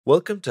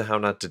Welcome to How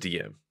Not to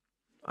DM.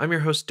 I'm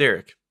your host,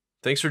 Derek.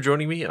 Thanks for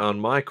joining me on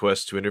my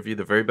quest to interview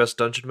the very best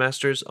dungeon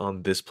masters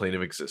on this plane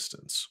of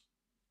existence.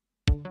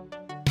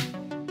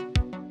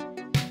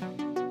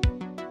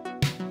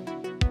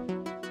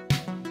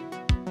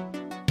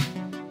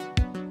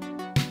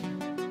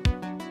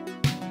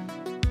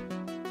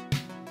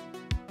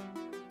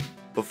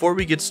 Before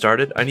we get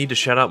started, I need to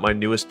shout out my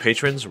newest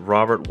patrons,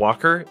 Robert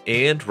Walker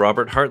and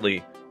Robert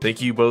Hartley.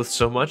 Thank you both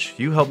so much.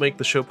 You help make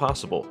the show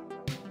possible.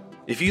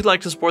 If you'd like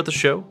to support the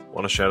show,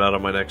 want a shout out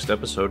on my next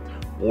episode,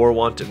 or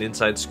want an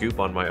inside scoop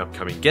on my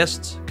upcoming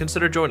guests,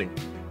 consider joining.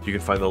 You can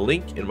find the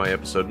link in my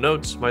episode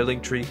notes, my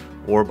link tree,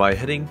 or by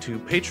heading to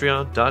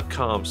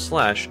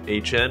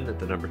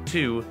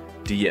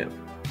patreon.com/HN2DM.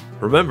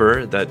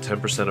 Remember that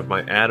 10% of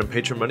my ad and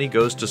patron money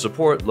goes to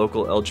support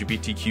local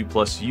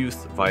LGBTQ+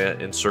 youth via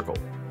Encircle.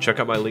 Check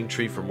out my link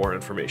tree for more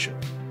information.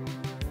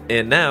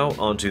 And now,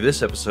 on to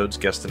this episode's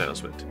guest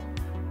announcement.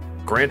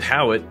 Grant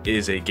Howitt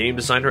is a game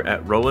designer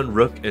at Rowan,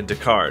 Rook, and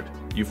Decard.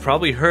 You've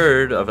probably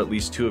heard of at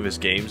least two of his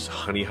games,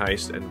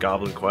 Heist and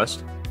Goblin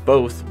Quest,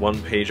 both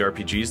one-page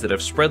RPGs that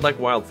have spread like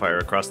wildfire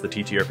across the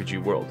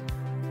TTRPG world.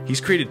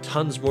 He's created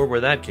tons more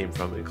where that came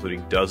from,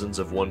 including dozens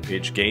of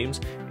one-page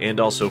games, and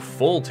also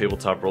full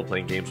tabletop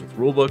role-playing games with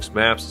rulebooks,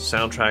 maps,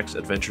 soundtracks,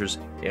 adventures,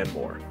 and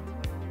more.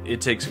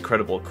 It takes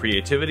incredible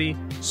creativity,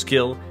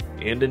 skill,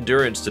 and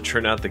endurance to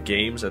churn out the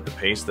games at the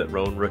pace that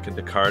Rowan, Rook, and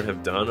Decard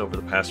have done over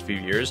the past few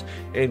years,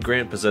 and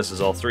Grant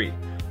possesses all three.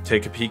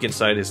 Take a peek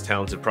inside his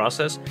talented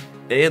process,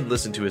 and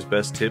listen to his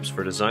best tips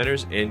for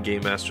designers and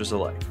game masters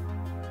alike.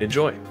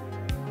 Enjoy!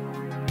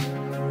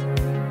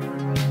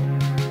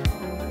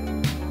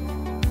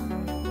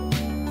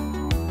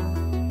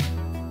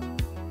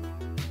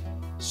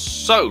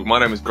 So, my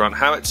name is Grant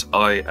Howitt.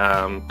 I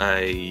am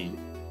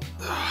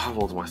how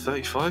old am I?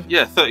 35?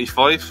 Yeah,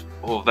 35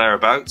 or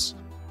thereabouts.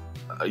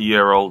 A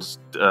year-old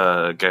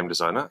game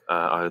designer.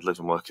 I live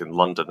and work in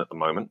London at the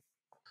moment,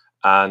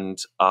 and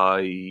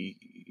I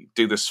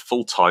do this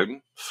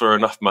full-time for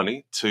enough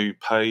money to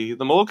pay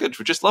the mortgage,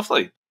 which is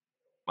lovely.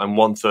 I'm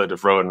 1/3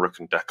 of Rowan, Rook,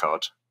 and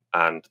Decard,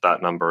 and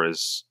that number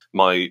is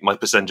my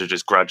percentage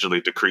is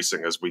gradually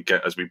decreasing as we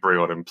bring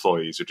on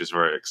employees, which is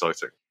very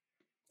exciting.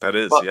 That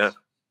is, but, yeah.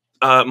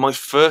 My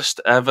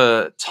first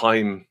ever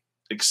time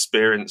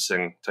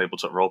experiencing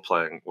tabletop role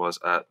playing was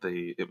at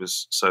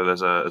there's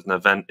an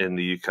event in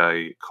the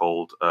UK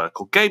called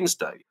Games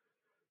Day,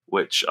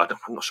 which I'm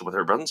not sure whether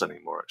it runs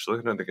anymore. Actually,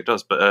 I don't think it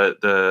does. But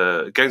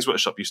the Games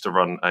Workshop used to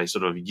run a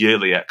sort of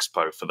yearly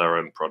expo for their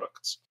own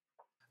products,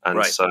 and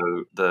Right.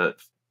 so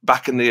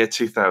back in the year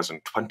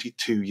 2000,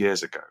 22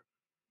 years ago,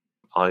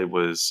 I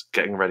was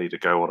getting ready to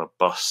go on a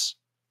bus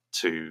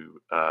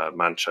to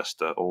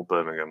Manchester or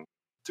Birmingham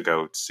to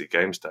go to see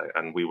Games Day,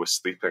 and we were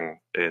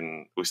sleeping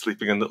in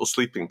little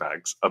sleeping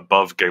bags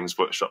above Games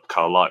Workshop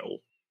Carlisle,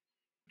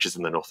 which is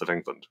in the north of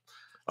England.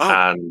 Oh,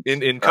 and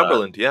in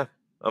Cumberland, yeah.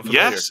 I'm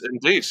familiar. Yes,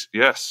 indeed,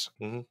 yes.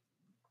 Mhm.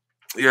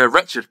 Yeah,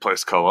 wretched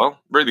place,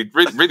 Carlisle. Really,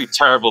 really, really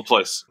terrible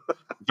place.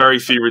 Very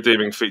few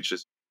redeeming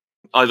features.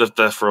 I lived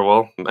there for a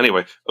while.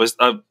 Anyway,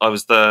 I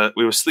was there.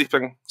 We were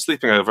sleeping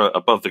over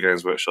above the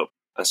Games Workshop,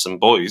 and some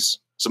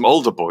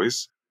older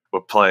boys, were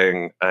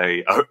playing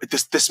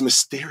this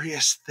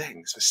mysterious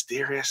thing.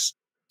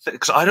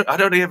 Because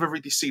I'd only ever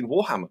really seen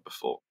Warhammer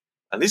before,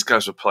 and these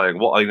guys were playing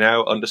what I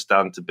now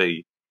understand to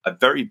be a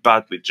very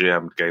badly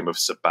GM'd game of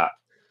Sabat,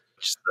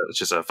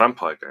 which is a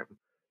vampire game,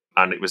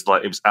 and it was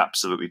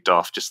absolutely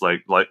daft. Just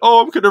like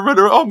I'm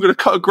gonna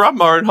cut a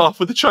grandma in half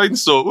with a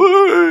chainsaw,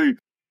 woo!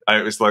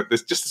 And it was like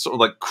this, just sort of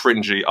like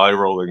cringy eye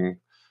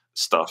rolling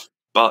stuff.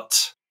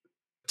 But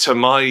to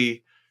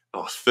my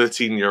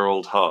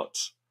 13-year-old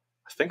heart.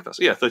 I think that's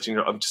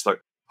 13-year-old. I'm just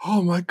like,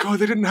 oh my god,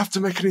 they didn't have to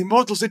make any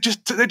models. They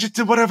just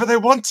did whatever they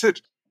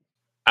wanted,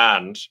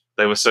 and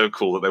they were so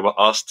cool that they were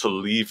asked to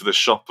leave the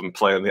shop and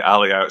play in the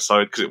alley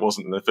outside because it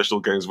wasn't an official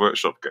Games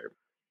Workshop game.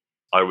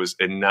 I was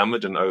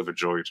enamored and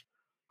overjoyed,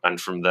 and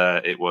from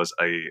there it was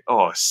a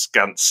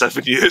scant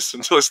 7 years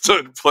until I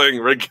started playing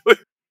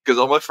regularly because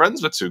all my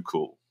friends were too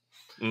cool.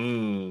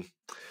 I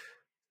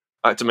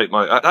had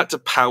to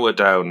power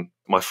down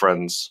my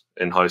friends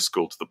in high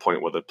school to the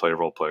point where they'd play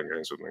role-playing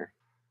games with me.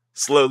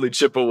 Slowly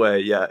chip away,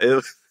 yeah.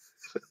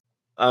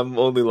 I'm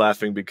only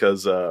laughing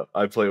because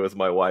I play with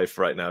my wife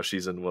right now.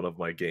 She's in one of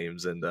my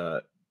games, and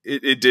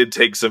it did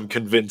take some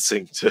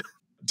convincing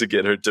to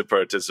get her to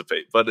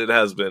participate, but it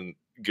has been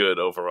good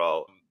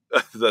overall.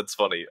 That's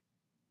funny.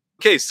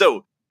 Okay,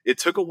 so it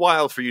took a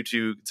while for you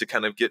to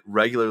kind of get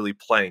regularly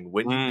playing.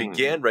 When you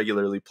began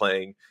regularly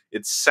playing,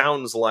 it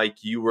sounds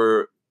like you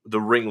were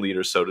the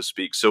ringleader, so to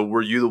speak. So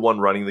were you the one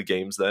running the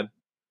games then?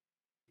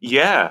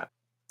 Yeah.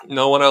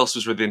 No one else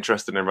was really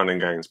interested in running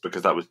games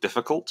because that was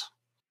difficult.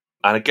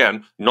 And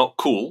again, not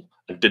cool,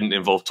 and didn't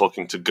involve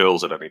talking to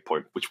girls at any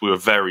point, which we were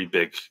very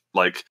big.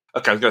 I was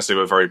going to say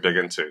we're very big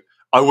into.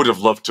 I would have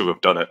loved to have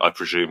done it, I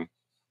presume.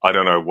 I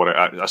don't know what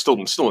I'm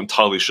still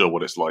entirely sure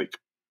what it's like,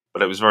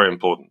 but it was very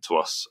important to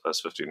us as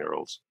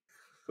 15-year-olds.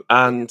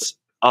 And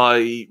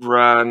I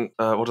ran,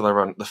 what did I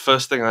run? The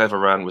first thing I ever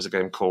ran was a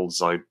game called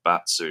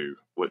Zaibatsu,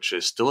 which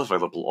is still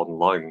available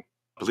online.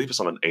 I believe it's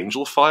on an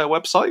Angelfire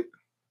website,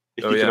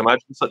 if you yeah. can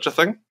imagine such a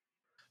thing.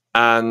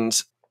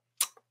 And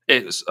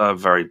it's a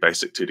very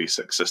basic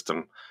 2d6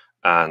 system,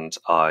 and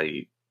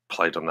I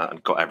played on that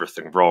and got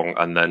everything wrong.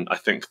 And then I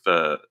think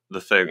the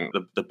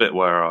bit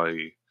where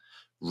I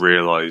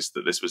realized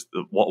that this was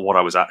what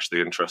I was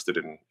actually interested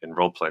in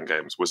role-playing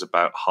games was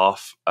about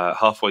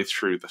halfway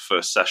through the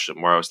first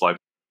session, where I was like,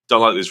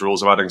 don't like these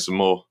rules, I'm adding some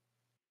more.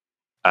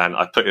 And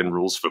I put in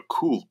rules for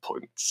cool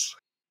points,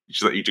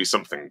 which let you do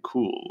something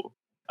cool,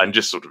 and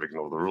just sort of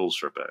ignore the rules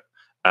for a bit.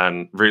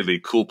 And really,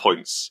 cool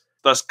points,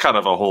 that's kind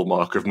of a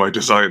hallmark of my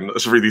design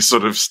that's really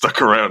sort of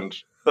stuck around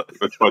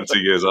for 20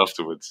 years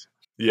afterwards.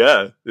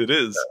 Yeah, it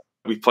is.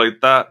 We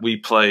played that.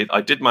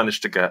 I did manage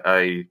to get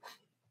a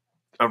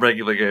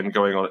regular game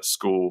going on at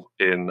school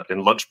in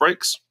lunch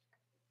breaks,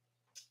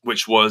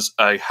 which was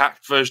a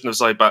hacked version of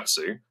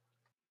Zaibatsu,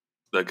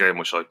 the game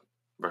which I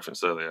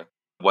referenced earlier,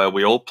 where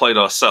we all played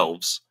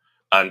ourselves,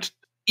 and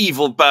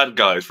evil bad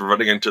guys were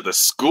running into the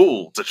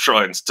school to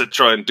try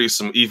and do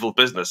some evil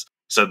business.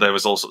 So there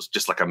was also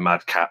just like a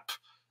madcap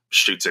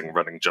shooting,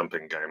 running,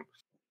 jumping game,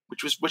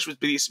 which was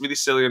really, really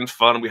silly and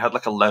fun. We had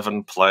like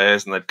 11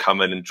 players, and they'd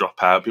come in and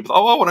drop out. People, I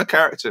want a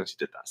character, and she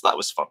did that. So that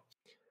was fun.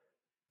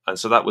 And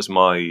so that was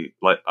my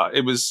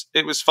it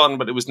was fun,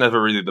 but it was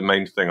never really the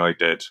main thing I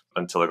did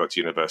until I got to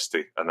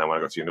university. And then when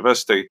I got to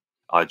university,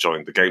 I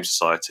joined the Game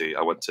Society.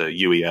 I went to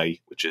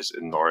UEA, which is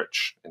in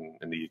Norwich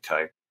in the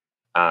UK.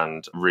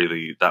 And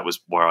really, that was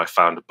where I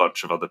found a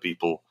bunch of other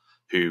people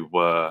who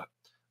were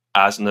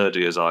as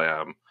nerdy as I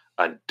am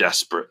and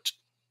desperate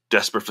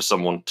for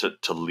someone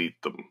to lead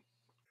them.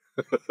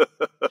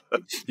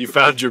 You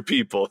found your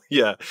people,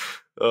 yeah.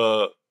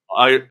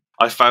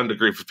 I found a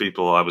group of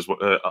people I was who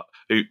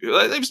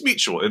it was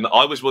mutual, and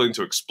I was willing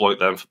to exploit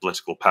them for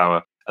political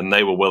power, and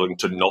they were willing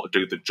to not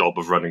do the job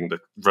of running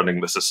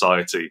the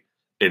society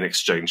in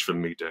exchange for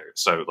me doing it.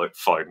 So, like,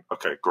 fine,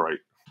 okay, great.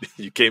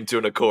 You came to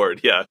an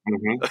accord, yeah.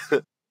 Mm-hmm.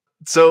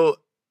 So,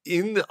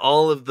 in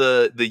all of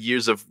the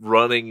years of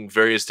running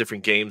various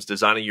different games,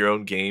 designing your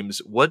own games,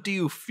 what do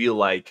you feel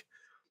like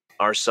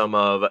are some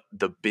of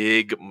the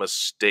big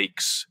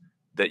mistakes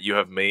that you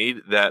have made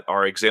that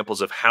are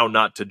examples of how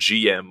not to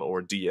GM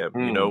or DM?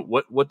 You know,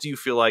 what do you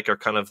feel like are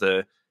kind of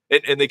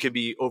and they could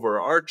be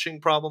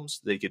overarching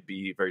problems, they could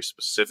be very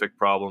specific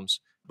problems,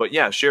 but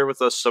yeah, share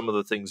with us some of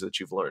the things that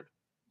you've learned.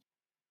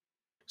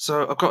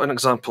 So I've got an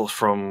example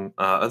from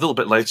a little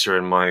bit later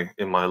in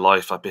my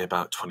life. I'd be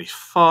about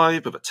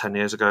 25, about 10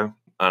 years ago,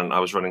 and I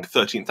was running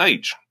 13th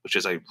Age, which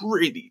is a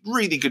really,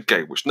 really good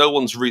game, which no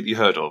one's really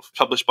heard of,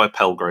 published by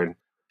Pelgrane.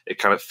 It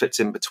kind of fits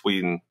in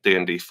between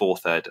D&D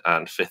 4th Ed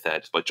and 5th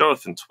Ed by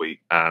Jonathan Tweet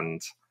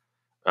and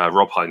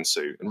Rob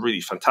Heinsu, and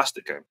really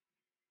fantastic game.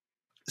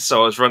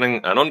 So I was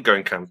running an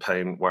ongoing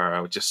campaign where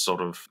I was just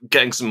sort of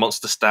getting some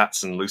monster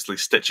stats and loosely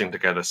stitching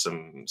together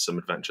some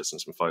adventures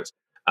and some fights.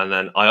 And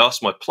then I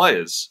asked my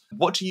players,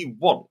 what do you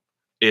want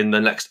in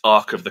the next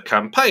arc of the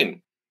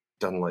campaign?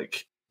 Done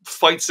like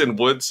fights in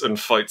woods and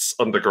fights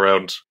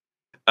underground.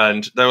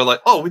 And they were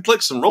like, oh, we'd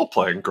like some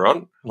role-playing,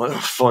 Grant. I'm like, oh,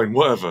 fine,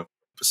 whatever.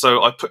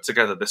 So I put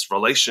together this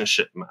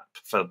relationship map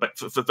for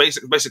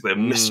basically a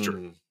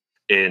mystery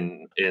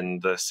in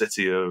the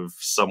city of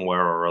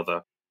somewhere or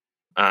other.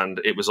 And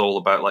it was all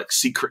about like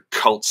secret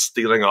cults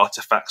stealing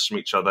artifacts from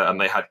each other, and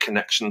they had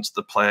connections to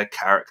the player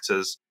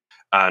characters.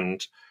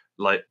 And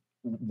like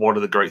one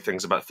of the great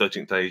things about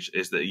 13th Age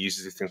is that it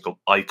uses these things called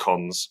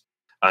icons.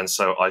 And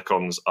so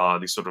icons are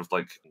these sort of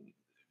like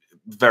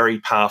very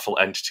powerful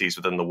entities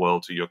within the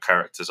world who your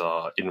characters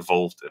are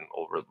involved in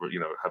or, you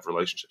know, have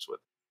relationships with.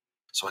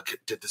 So I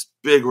did this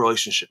big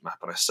relationship map,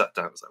 and I sat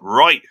down and was like,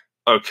 right,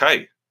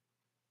 okay,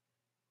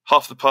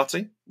 half the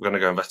party, we're going to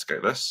go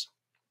investigate this.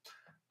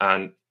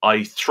 And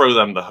I throw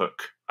them the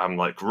hook. I'm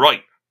like,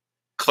 right,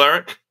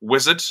 cleric,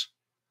 wizard,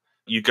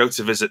 you go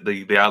to visit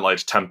the allied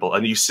temple,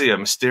 and you see a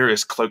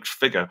mysterious cloaked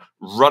figure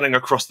running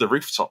across the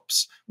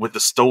rooftops with the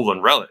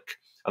stolen relic.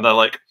 And they're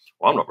like,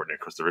 well, I'm not running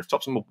across the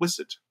rooftops, I'm a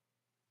wizard.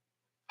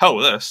 Hell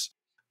with this.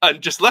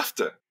 And just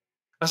left it.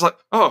 I was like,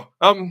 oh,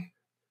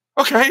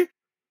 okay.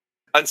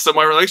 And so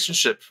my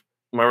relationship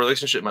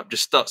map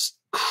just starts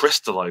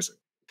crystallizing.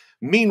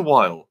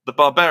 Meanwhile, the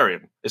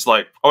barbarian is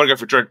like, I want to go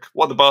for a drink.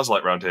 What are the bars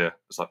like around here?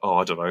 It's like, oh,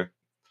 I don't know.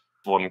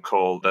 One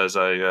called, there's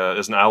an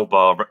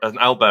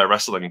owlbear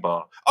wrestling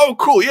bar. Oh,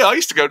 cool, yeah, I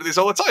used to go to these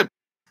all the time.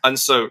 And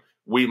so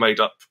we made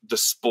up the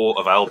sport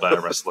of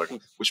owlbear wrestling,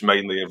 which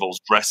mainly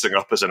involves dressing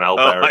up as an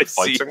owlbear and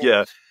fighting. See,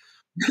 yeah.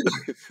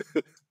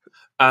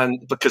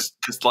 And because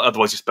like,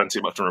 otherwise you spend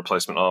too much on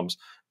replacement arms.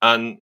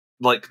 And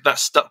like that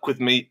stuck with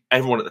me.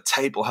 Everyone at the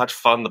table had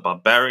fun. The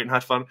barbarian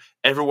had fun.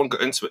 Everyone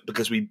got into it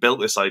because we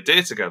built this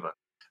idea together.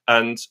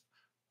 And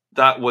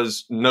that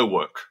was no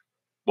work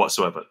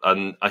whatsoever.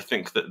 And I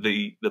think that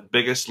the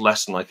biggest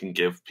lesson I can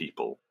give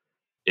people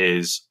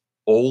is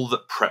all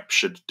that prep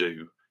should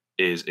do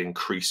is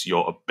increase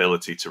your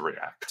ability to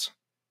react.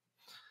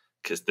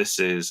 Because this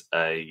is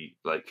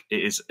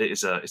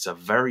it's a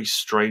very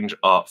strange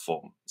art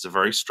form. It's a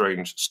very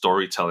strange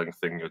storytelling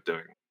thing you're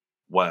doing,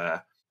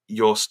 where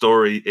your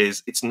story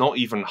it's not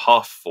even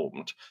half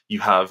formed. You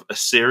have a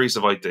series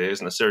of ideas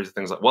and a series of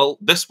things like, well,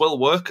 this will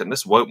work and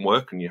this won't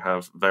work, and you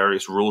have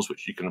various rules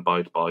which you can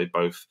abide by,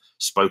 both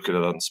spoken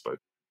and unspoken.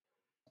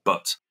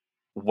 But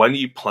when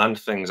you plan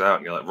things out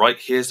and you're like, right,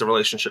 here's the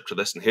relationship to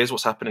this and here's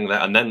what's happening there,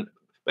 and then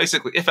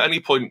basically if at any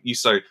point you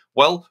say,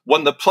 well,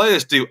 when the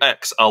players do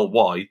X, I'll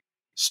Y,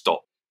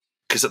 stop.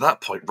 Because at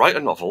that point, write a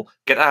novel,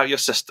 get it out of your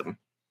system,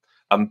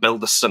 and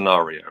build a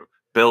scenario.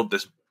 Build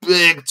this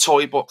big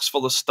toy box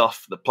full of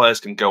stuff that players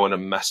can go in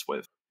and mess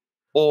with.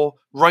 Or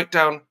write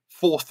down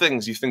 4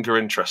 things you think are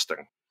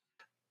interesting.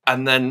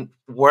 And then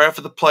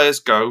wherever the players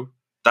go,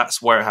 that's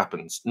where it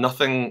happens.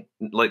 Nothing,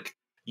 like,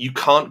 you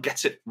can't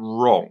get it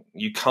wrong.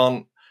 You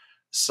can't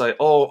say,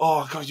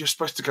 oh God, you're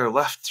supposed to go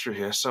left through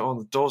here, so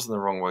the door's in the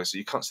wrong way, so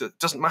you can't see it. It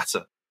doesn't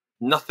matter.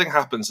 Nothing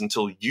happens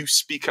until you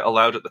speak it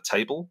aloud at the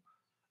table.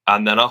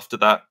 And then after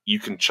that, you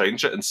can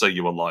change it and say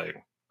you were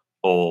lying,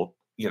 or,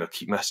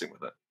 keep messing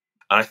with it.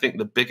 And I think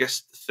the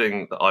biggest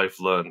thing that I've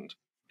learned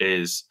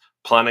is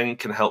planning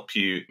can help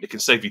you. It can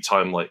save you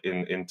time, like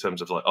in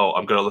terms of like,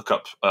 I'm going to look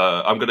up,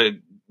 I'm going to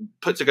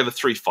put together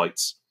 3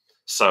 fights.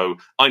 So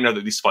I know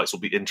that these fights will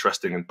be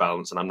interesting and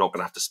balanced, and I'm not going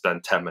to have to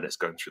spend 10 minutes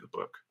going through the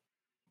book.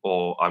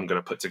 Or I'm going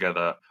to put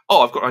together,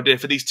 I've got an idea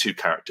for these 2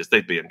 characters.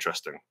 They'd be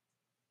interesting.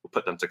 We'll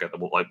put them together.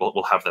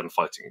 We'll have them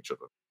fighting each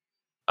other.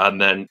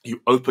 And then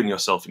you open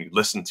yourself and you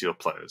listen to your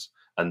players.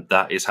 And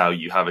that is how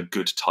you have a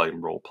good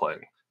time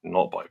role-playing,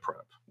 not by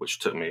prep, which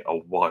took me a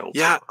while.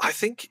 Yeah, I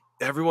think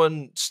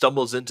everyone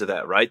stumbles into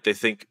that, right? They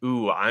think,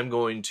 I'm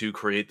going to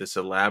create this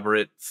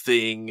elaborate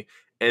thing.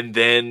 And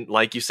then,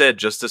 like you said,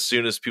 just as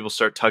soon as people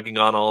start tugging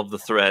on all of the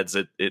threads,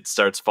 it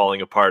starts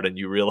falling apart and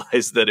you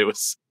realize that it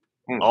was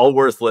all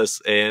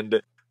worthless,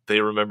 and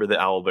they remember the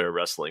owlbear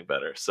wrestling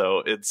better. So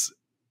it's...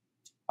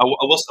 I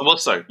will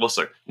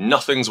say,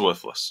 nothing's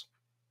worthless.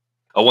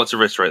 I want to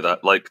reiterate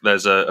that. Like,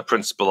 there's a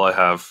principle I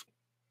have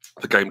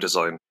for game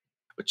design,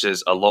 which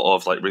is a lot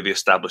of like really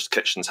established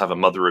kitchens have a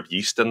mother of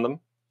yeast in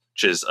them,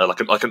 which is like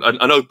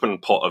an open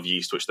pot of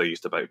yeast which they use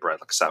to bake bread,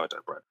 like a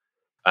sourdough bread.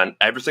 And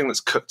everything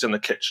that's cooked in the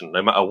kitchen,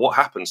 no matter what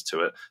happens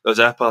to it, those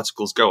air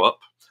particles go up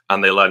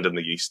and they land in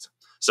the yeast.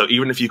 So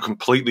even if you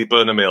completely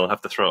burn a meal and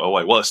have to throw it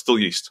away, well, it's still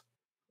yeast.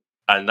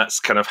 And that's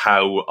kind of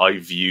how I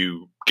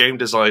view game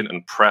design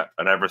and prep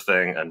and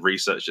everything, and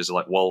research is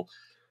like, well,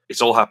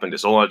 it's all happened.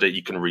 It's all idea.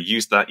 You can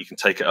reuse that. You can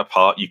take it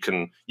apart. You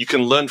can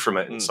learn from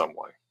it in some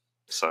way.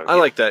 So I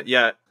like that.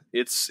 Yeah,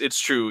 it's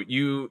true.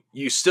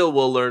 You still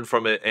will learn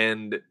from it,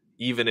 and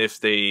even if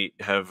they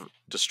have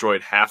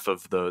destroyed half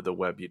of the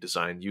web you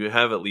designed, you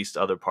have at least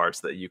other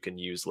parts that you can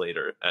use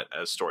later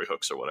as story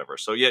hooks or whatever.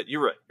 So yeah,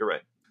 you're right. You're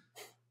right.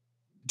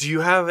 Do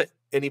you have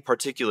any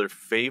particular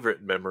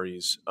favorite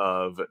memories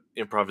of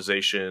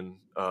improvisation,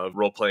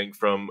 role playing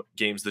from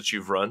games that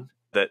you've run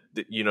that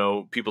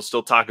people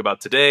still talk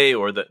about today,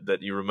 or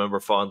that you remember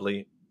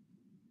fondly?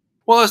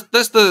 Well,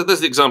 there's the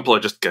example I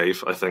just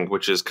gave, I think,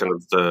 which is kind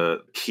of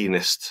the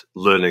keenest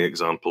learning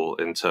example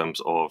in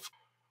terms of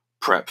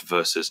prep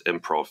versus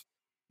improv.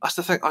 That's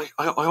the thing.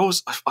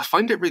 I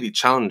find it really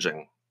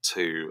challenging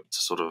to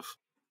sort of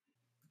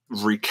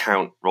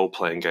recount role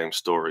playing game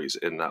stories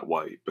in that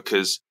way,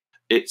 because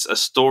it's a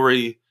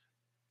story.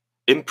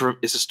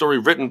 It's a story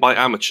written by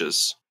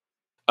amateurs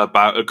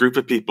about a group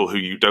of people who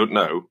you don't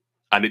know,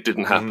 and it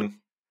didn't happen.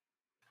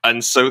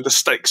 And so the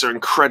stakes are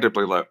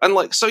incredibly low. And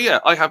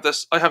I have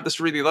this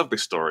really lovely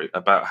story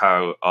about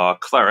how our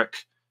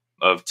cleric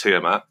of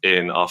Tiamat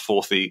in our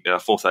fourth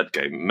ed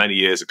game many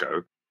years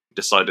ago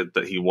decided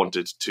that he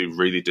wanted to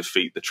really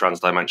defeat the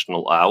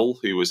transdimensional owl,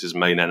 who was his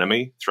main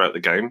enemy throughout the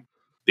game.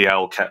 The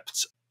owl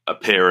kept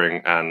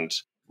appearing and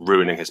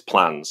ruining his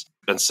plans.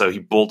 And so he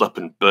balled up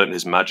and burnt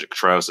his magic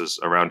trousers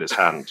around his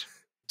hand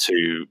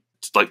to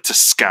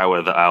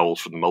scour the owl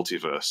from the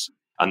multiverse.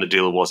 And the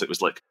deal was, it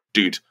was like,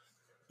 dude,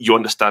 you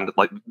understand,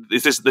 like,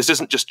 this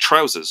isn't just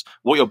trousers.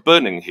 What you're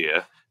burning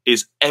here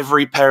is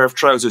every pair of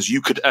trousers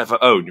you could ever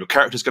own. Your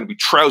character's going to be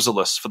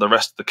trouserless for the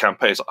rest of the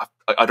campaign. So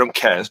I don't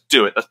care. Let's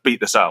do it. Let's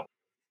beat this out.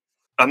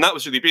 And that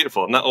was really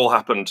beautiful. And that all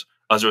happened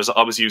as a result.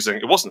 I was using,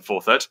 it wasn't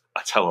 4th ed.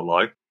 I tell a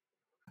lie.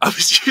 I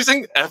was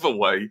using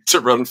Everway to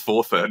run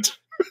 4th ed.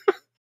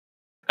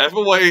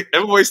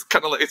 Everway's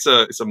kind of like, it's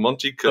a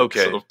Monte Cook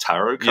sort of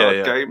tarot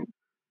card game.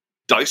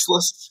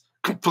 Diceless.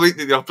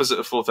 Completely the opposite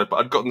of 4th ed. But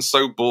I'd gotten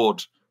so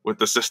bored with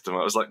the system.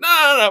 I was like,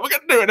 no, we're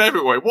going to do it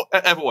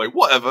Everway,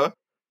 whatever.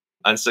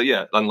 And so,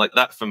 yeah, and like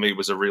that for me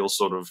was a real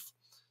sort of,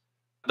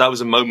 that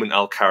was a moment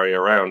I'll carry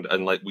around.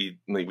 And like we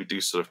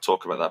do sort of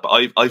talk about that.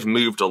 But I've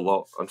moved a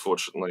lot,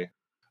 unfortunately.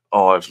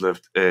 I've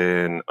lived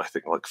in, I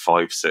think, like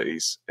 5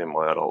 cities in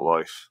my adult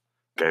life,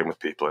 game with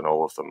people in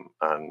all of them.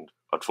 And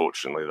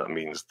unfortunately, that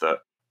means that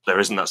there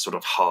isn't that sort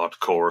of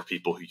hardcore of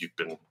people who you've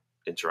been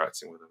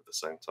interacting with at the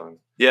same time.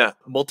 Yeah,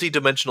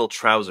 multi-dimensional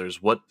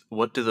trousers. What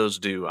do those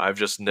do? I've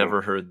just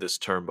never heard this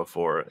term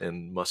before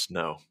and must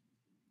know.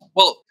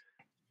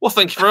 Well,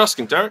 thank you for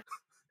asking, Derek.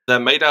 They're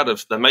made out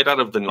of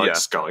the night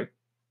sky.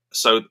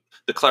 So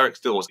the cleric's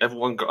deal was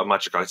everyone got a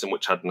magic item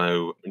which had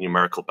no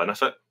numerical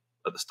benefit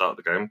at the start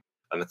of the game,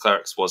 And the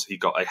cleric's was he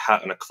got a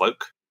hat and a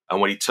cloak,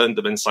 and when he turned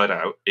them inside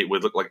out, it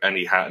would look like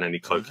any hat and any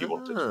cloak he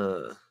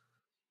wanted.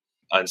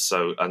 And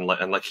so,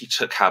 and he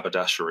took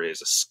haberdashery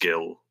as a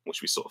skill,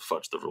 which we sort of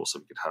fudged the rules so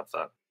we could have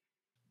that.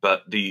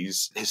 But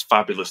his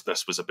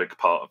fabulousness was a big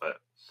part of it,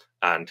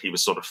 and he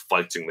was sort of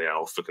fighting the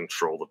elf for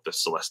control of the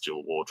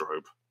celestial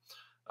wardrobe.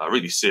 A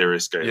really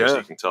serious game, as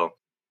you can tell.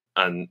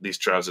 And these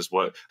trousers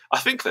were, I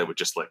think they were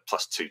just like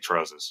 +2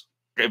 trousers.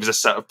 It was a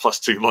set of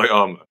 +2 light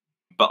armor,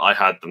 but I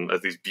had them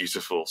as these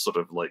beautiful sort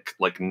of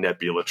like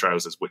nebula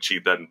trousers, which he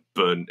then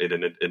burned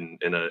in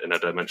a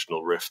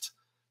dimensional rift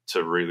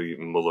to really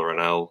muller an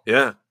owl.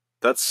 Yeah,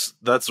 that's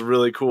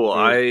really cool.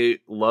 I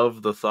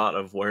love the thought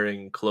of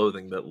wearing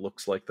clothing that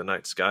looks like the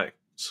night sky.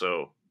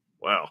 So,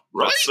 wow,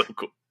 right? That's so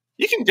cool.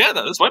 You can get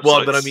that. There's websites.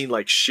 Well, but I mean,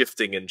 like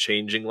shifting and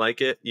changing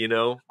like it, you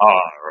know?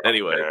 Right.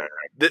 Anyway,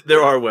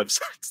 there are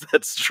websites.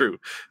 That's true.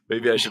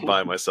 Maybe I should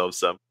buy myself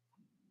some.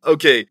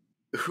 Okay,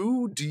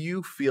 who do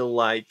you feel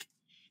like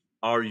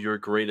are your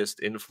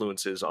greatest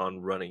influences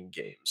on running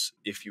games,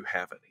 if you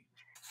have any?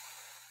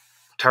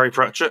 Terry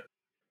Pratchett,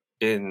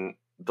 in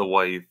the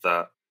way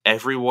that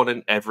everyone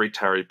in every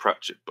Terry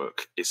Pratchett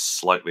book is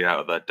slightly out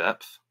of their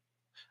depth,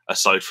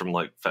 aside from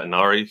like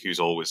Vetinari, who's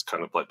always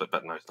kind of like, but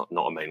Vetinari's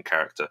not a main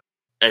character.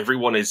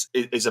 Everyone is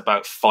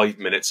about 5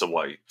 minutes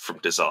away from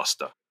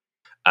disaster,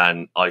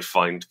 and I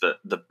find that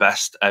the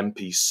best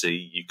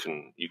NPC you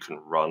can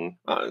run,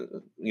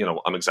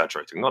 I'm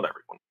exaggerating, not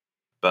everyone,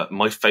 but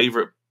my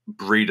favorite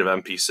breed of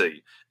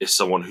NPC is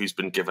someone who's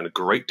been given a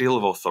great deal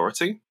of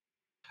authority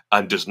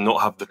and does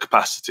not have the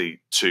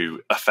capacity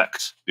to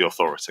affect the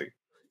authority.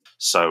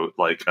 So,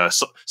 like,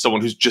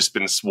 someone who's just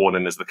been sworn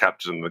in as the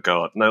captain of the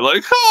guard, and they're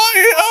like,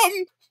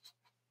 "Hi,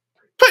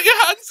 put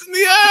your hands in the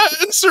air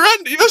and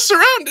surrender. You're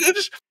surrounded."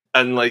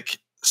 And like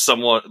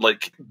someone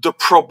like the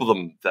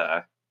problem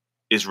there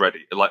is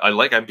ready. Like I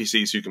like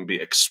NPCs who can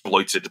be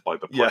exploited by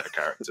the player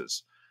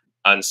characters,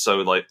 and so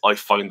like I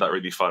find that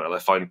really fun. And I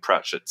find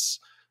Pratchett's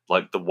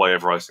like the way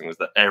of writing is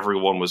that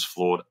everyone was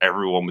flawed,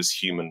 everyone was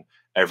human,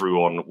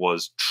 everyone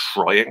was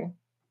trying,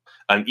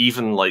 and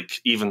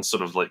even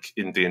sort of like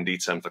in D&D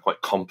terms, they're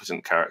quite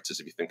competent characters.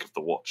 If you think of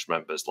the Watch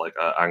members like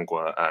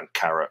Angua and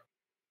Carrot,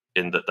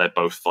 in that they're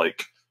both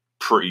like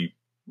pretty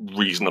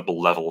reasonable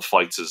level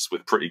fighters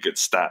with pretty good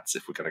stats,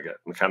 if we're going to get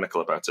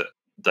mechanical about it.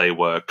 They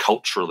were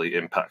culturally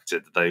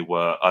impacted. They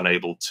were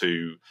unable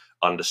to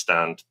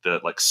understand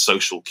the like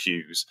social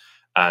cues,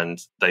 and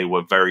they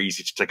were very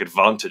easy to take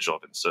advantage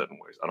of in certain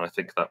ways. And I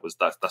think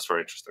that's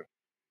very interesting.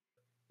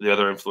 The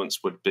other influence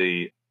would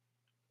be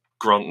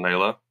Grant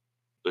Naylor,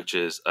 which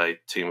is a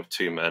team of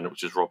 2 men,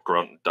 which is Rob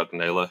Grant and Doug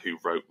Naylor, who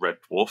wrote Red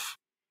Dwarf.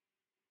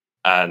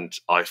 And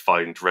I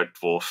find Red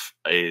Dwarf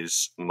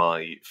is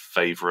my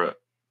favorite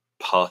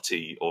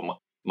party, or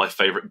my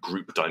favorite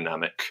group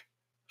dynamic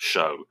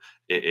show.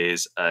 It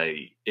is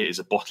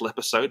a bottle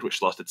episode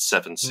which lasted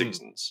 7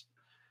 seasons,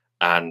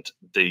 and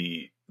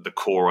the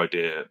core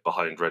idea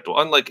behind Red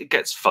Dwarf, and like it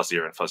gets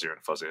fuzzier and fuzzier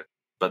and fuzzier,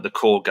 but the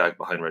core gag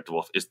behind Red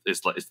Dwarf is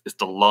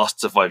the last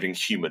surviving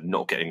human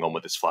not getting on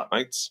with his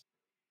flatmates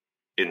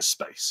in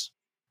space,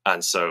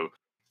 and so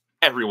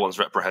everyone's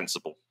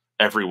reprehensible,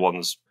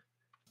 everyone's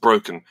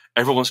broken,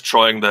 everyone's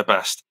trying their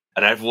best,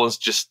 and everyone's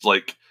just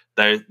like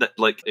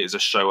like it's a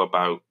show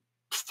about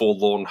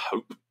forlorn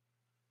hope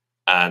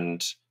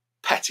and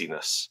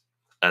pettiness.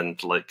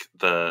 And like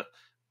the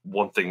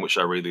one thing which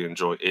I really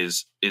enjoy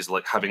is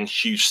like having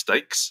huge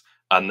stakes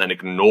and then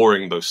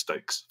ignoring those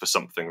stakes for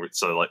something.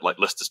 So like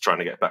Lister's trying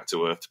to get back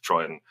to Earth to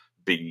try and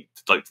be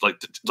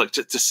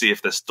to see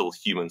if there's still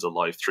humans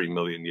alive 3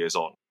 million years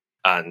on,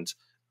 and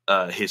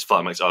his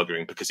flatmate's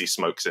arguing because he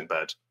smokes in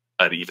bed,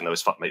 and even though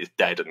his flatmate is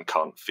dead and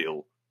can't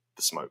feel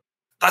the smoke.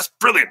 That's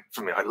brilliant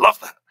for me. I love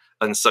that.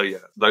 And so yeah,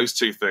 those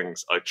 2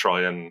 things I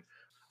try and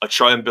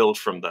build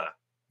from there.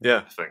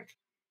 Yeah, I think.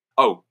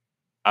 Oh,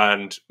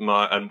 and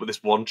with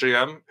this one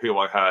GM who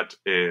I had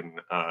in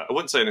I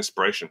wouldn't say an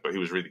inspiration, but he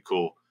was really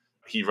cool.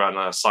 He ran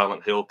a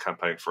Silent Hill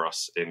campaign for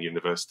us in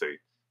university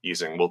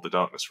using World of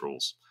Darkness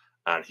rules,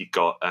 and he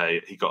got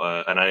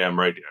an AM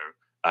radio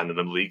and an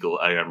illegal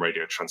AM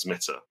radio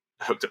transmitter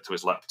hooked up to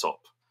his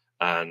laptop.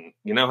 And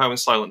you know how in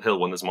Silent Hill,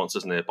 when there's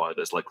monsters nearby,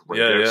 there's like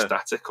radio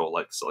static or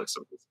like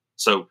something.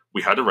 So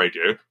we had a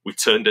radio, we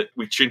tuned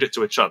it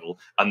to a channel,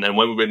 and then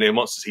when we were near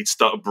monsters, he'd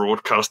start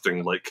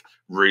broadcasting like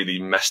really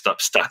messed up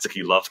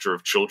staticky laughter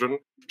of children,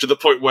 to the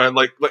point where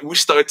like we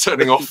started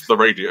turning off the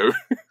radio.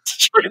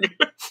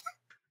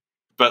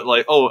 But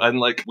like, and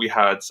like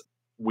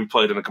we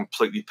played in a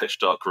completely pitch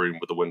dark room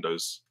with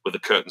the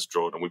curtains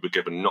drawn, and we were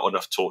given not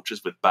enough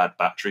torches with bad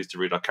batteries to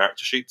read our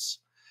character sheets.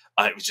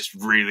 It was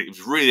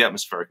really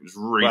atmospheric. It was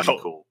really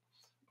cool.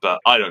 But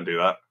I don't do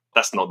that.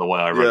 That's not the way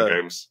I run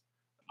games.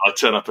 I'll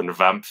turn up and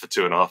vamp for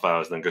 2.5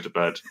 hours and then go to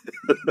bed.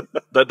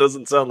 That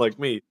doesn't sound like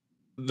me.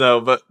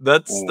 No, but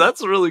that's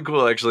really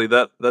cool, actually.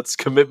 That's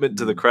commitment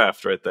to the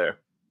craft right there.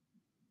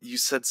 You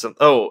said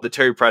the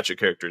Terry Pratchett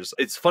characters.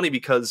 It's funny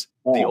because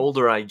the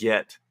older I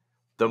get,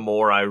 the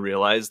more I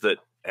realize that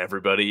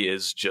everybody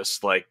is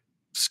just like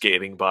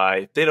skating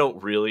by. They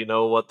don't really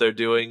know what they're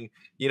doing.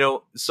 You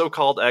know,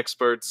 so-called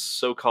experts,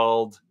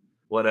 so-called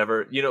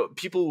whatever, you know,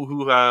 people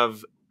who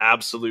have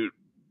absolute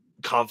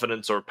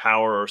confidence or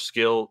power or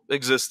skill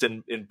exist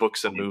in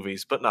books and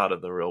movies, but not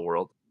in the real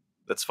world.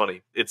 That's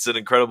funny. It's an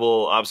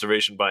incredible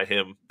observation by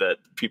him that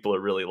people are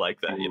really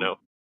like that, you know?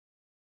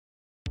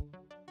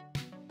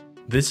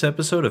 This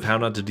episode of How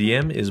Not to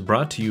DM is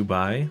brought to you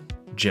by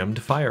Gemmed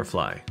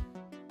Firefly.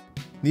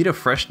 Need a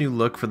fresh new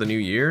look for the new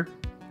year?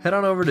 Head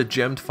on over to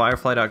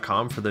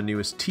gemmedfirefly.com for the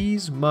newest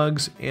tees,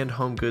 mugs, and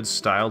home goods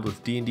styled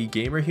with D&D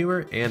gamer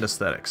humor and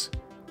aesthetics.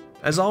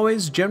 As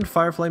always, Gemmed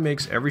Firefly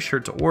makes every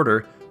shirt to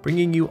order,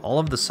 bringing you all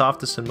of the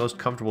softest and most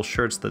comfortable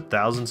shirts that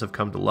thousands have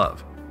come to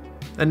love.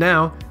 And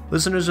now,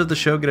 listeners of the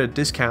show get a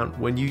discount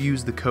when you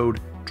use the code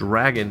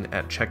DRAGON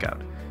at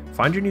checkout.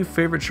 Find your new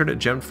favorite shirt at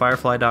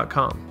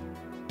gemmedfirefly.com.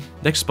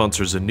 Next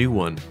sponsor is a new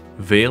one,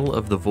 Veil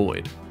of the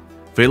Void.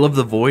 Veil of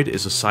the Void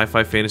is a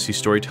sci-fi fantasy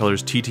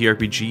storyteller's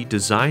TTRPG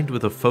designed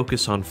with a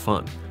focus on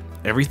fun.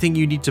 Everything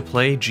you need to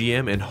play,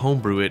 GM, and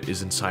homebrew it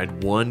is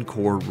inside one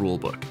core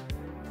rulebook.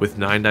 With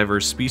 9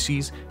 diverse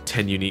species,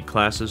 10 unique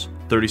classes,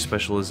 30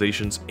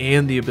 specializations,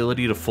 and the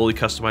ability to fully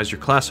customize your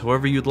class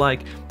however you'd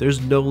like,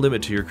 there's no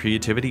limit to your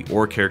creativity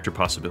or character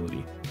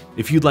possibility.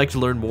 If you'd like to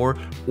learn more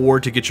or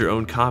to get your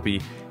own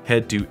copy,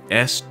 head to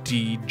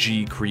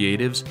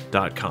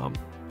sdgcreatives.com.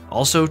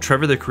 Also,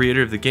 Trevor, the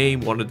creator of the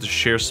game, wanted to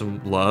share some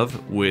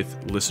love with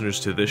listeners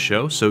to this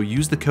show, so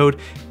use the code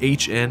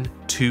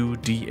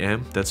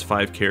HN2DM, that's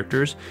 5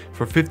 characters,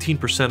 for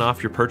 15%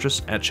 off your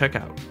purchase at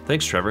checkout.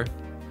 Thanks, Trevor.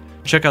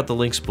 Check out the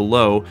links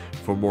below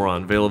for more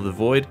on Veil of the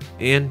Void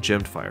and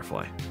Gemmed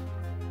Firefly.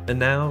 And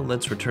now,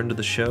 let's return to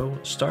the show,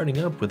 starting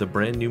up with a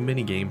brand new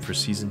minigame for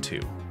Season 2.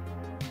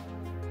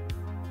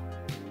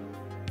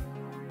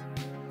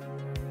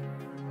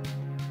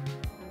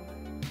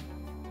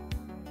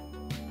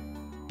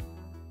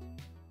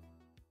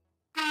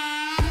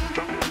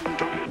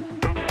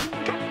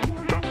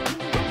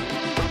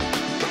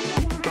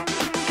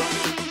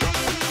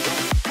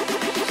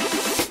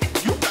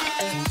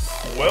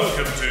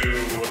 Welcome to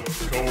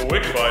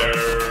Quickfire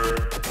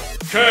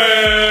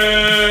Chaos!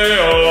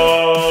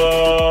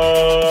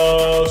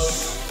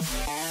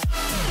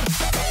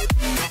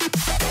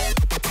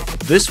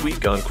 This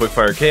week on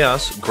Quickfire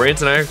Chaos,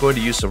 Grant and I are going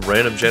to use some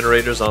random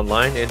generators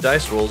online and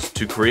dice rolls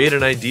to create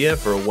an idea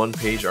for a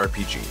one-page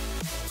RPG.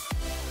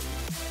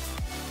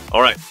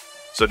 Alright,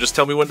 so just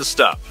tell me when to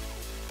stop.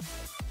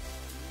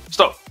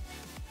 Stop.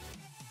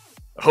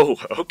 Oh,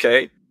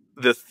 okay.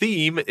 The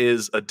theme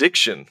is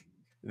addiction.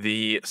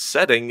 The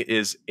setting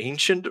is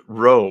ancient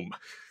Rome.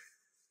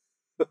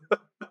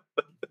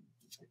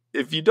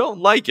 If you don't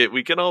like it,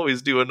 we can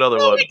always do another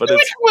one. But we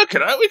can work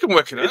it out. We can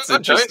work it out. It's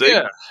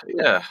interesting.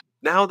 Yeah.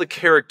 Now the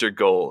character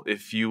goal,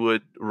 if you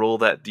would roll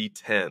that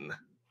d10.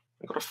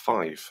 I got a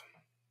 5.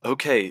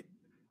 Okay,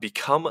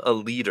 become a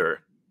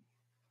leader.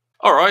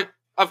 All right,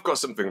 I've got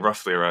something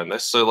roughly around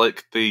this. So,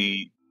 like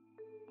the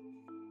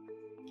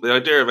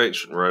idea of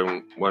ancient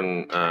Rome,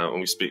 when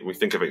we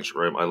think of ancient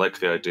Rome, I like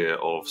the idea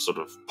of sort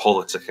of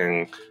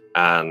politicking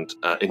and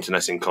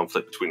internecine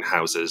conflict between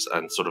houses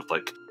and sort of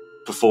like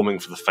performing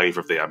for the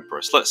favour of the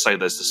emperor. So let's say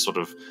there's this sort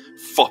of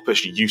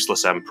foppish,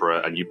 useless emperor,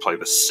 and you play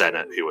the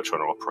Senate who are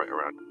trying to operate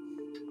around.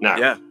 Now,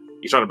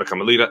 you're trying to become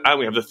a leader, and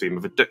we have the theme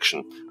of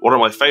addiction. One of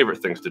my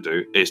favourite things to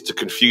do is to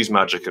confuse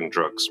magic and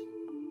drugs.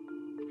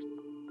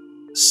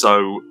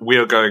 So we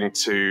are going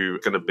to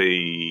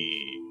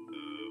be.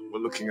 We're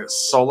looking at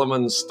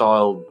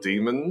Solomon-style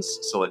demons,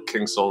 so like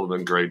King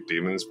Solomon-grade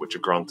demons, which are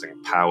granting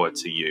power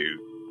to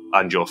you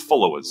and your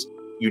followers.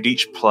 You'd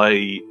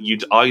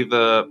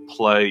either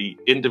play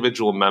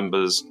individual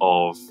members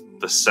of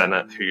the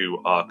Senate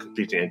who are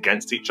competing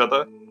against each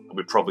other, and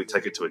we'd probably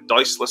take it to a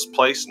diceless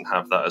place and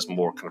have that as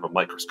more kind of a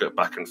microscope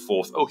back and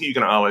forth. Oh, who are you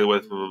going to ally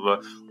with? Blah, blah,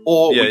 blah.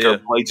 Or we go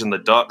Blades in the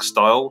Dark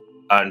style,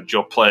 and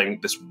you're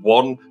playing this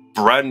one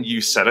brand new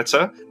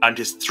senator and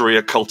his 3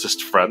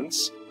 occultist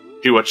friends,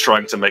 who are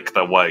trying to make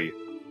their way.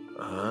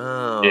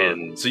 Oh.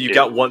 So you've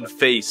got one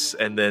face,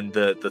 and then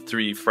the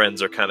 3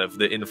 friends are kind of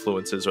the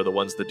influences or the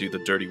ones that do the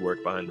dirty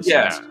work behind the scenes.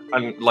 Yeah,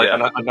 and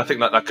I think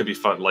that could be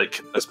fun.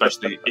 Like,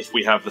 especially if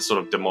we have the sort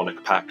of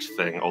demonic pact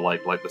thing, or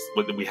like this,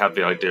 we have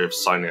the idea of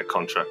signing a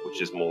contract, which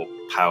is more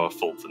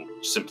powerful than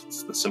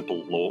the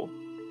simple law.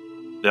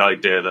 The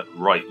idea that,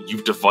 right,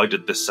 you've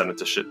divided this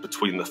senatorship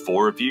between the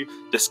 4 of you.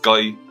 This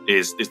guy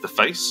is the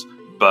face,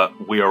 but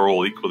we are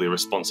all equally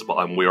responsible,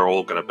 and we are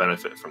all going to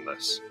benefit from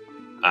this.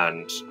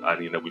 And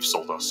you know, we've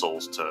sold our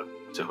souls to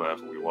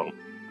whoever we want.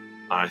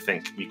 And I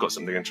think we've got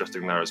something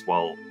interesting there as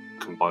well,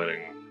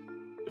 combining.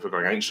 If we're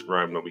going ancient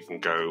Rome, then we can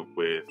go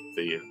with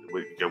the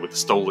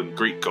stolen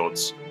Greek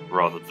gods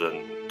rather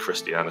than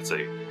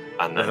Christianity,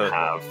 and then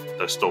have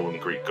the stolen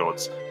Greek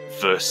gods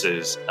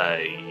versus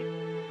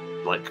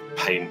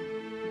paint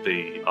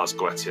the Ars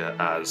Goetia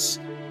as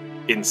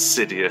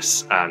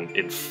insidious and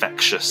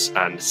infectious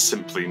and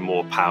simply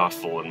more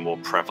powerful and more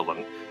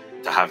prevalent,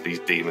 to have these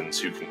demons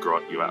who can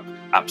grant you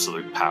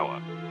absolute power.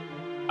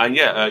 And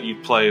you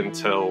play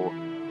until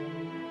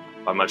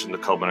I imagine the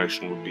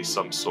culmination would be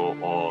some sort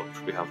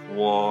of, we have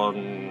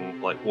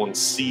one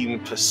scene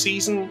per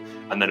season,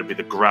 and then it'd be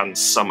the grand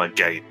summer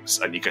games,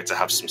 and you get to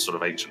have some sort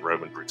of ancient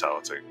Roman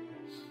brutality.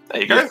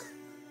 There you go.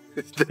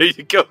 Yeah. There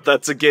you go.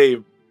 That's a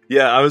game.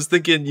 Yeah, I was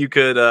thinking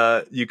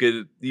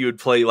you would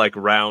play like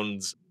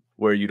rounds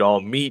where you'd all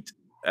meet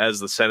as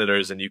the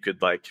senators, and you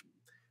could like,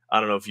 I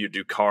don't know if you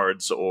do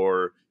cards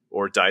or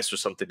dice or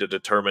something to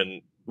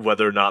determine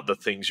whether or not the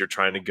things you're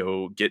trying to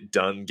go get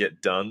done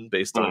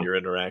based on your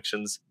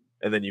interactions,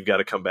 and then you've got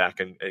to come back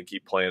and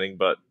keep planning.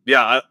 But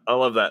yeah, I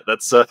love that.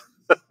 That's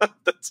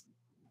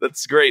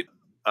that's great.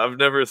 I've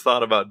never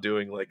thought about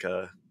doing like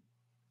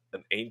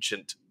an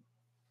ancient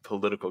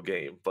political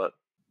game, but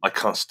I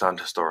can't stand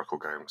historical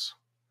games.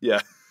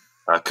 Yeah,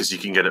 because you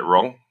can get it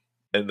wrong,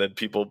 and then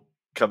people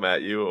come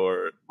at you.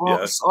 Or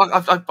I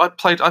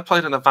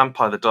played in a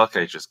Vampire the Dark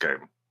Ages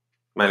game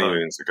many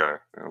moons ago.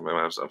 When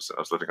I was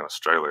living in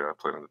Australia, I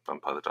played in the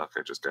Vampire the Dark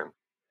Ages game,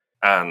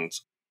 and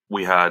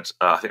we had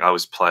I think I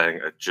was playing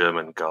a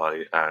German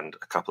guy, and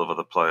a couple of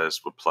other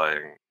players were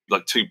playing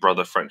like two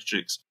brother French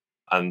dukes,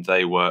 and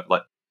they were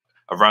like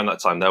around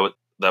that time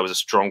there was a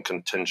strong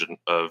contingent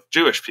of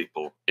Jewish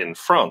people in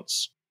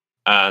France,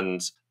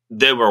 and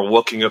they were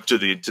walking up to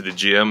the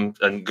GM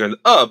and going,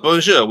 "Oh,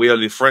 bonjour, we are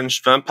the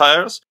French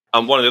vampires."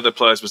 And one of the other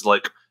players was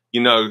like,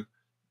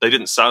 they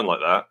didn't sound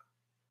like that.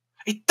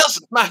 It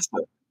doesn't matter.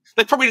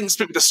 They probably didn't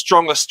speak with a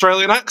strong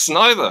Australian accent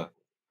either.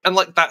 And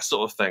like that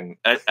sort of thing.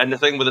 And the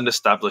thing with an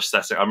established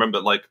setting, I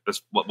remember like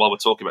this, while we're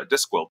talking about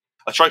Discworld,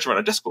 I tried to run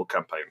a Discworld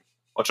campaign.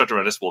 I tried to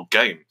run a Discworld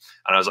game.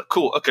 And I was like,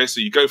 cool, okay,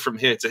 so you go from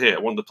here to here.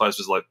 One of the players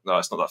was like, no,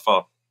 it's not that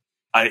far.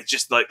 And it's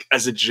just like,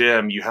 as a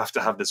GM, you have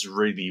to have this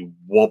really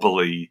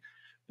wobbly,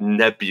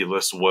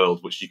 nebulous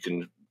world which you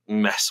can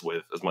mess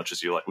with as much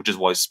as you like, which is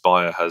why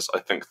Spire has, I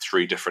think,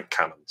 3 different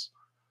canons.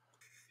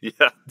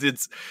 Yeah,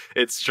 it's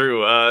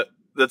true.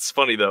 That's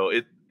funny though.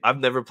 I've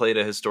never played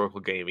a historical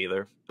game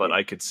either, but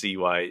I could see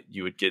why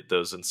you would get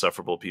those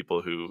insufferable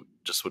people who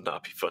just would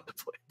not be fun to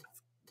play with.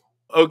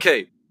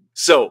 Okay,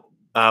 so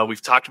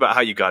we've talked about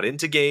how you got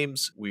into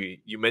games.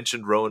 You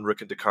mentioned Rowan,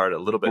 Rook, and Decard a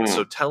little bit.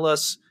 So tell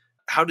us,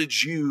 how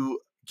did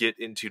you get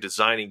into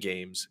designing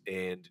games,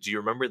 and do you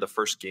remember the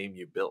first game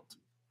you built?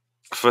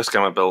 The first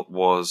game I built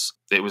was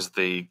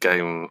the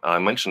game I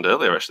mentioned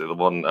earlier, actually, the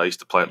one I used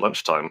to play at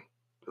lunchtime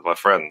with my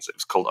friends. It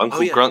was called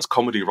Uncle Grant's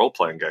Comedy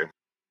Role-Playing Game.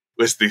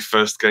 It was the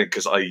first game,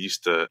 because I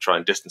used to try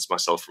and distance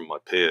myself from my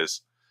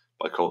peers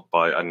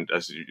and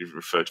as you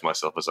referred to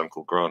myself as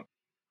Uncle Grant.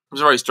 It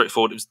was very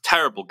straightforward. It was a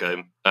terrible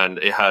game, and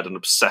it had an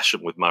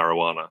obsession with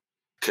marijuana,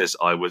 because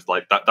I was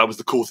like, that was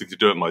the cool thing to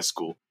do at my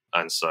school.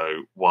 And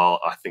so while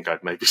I think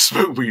I'd maybe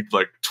smoked weed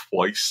like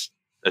twice,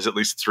 there's at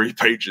least 3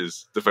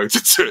 pages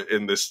devoted to it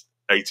in this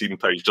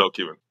 18-page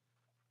document.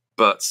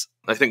 But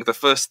I think the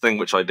first thing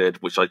which I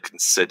did, which I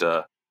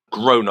consider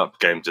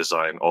grown-up game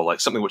design, or like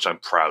something which I'm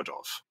proud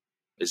of,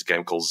 is a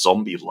game called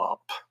Zombie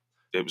LARP.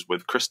 It was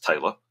with Chris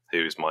Taylor,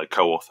 who is my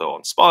co-author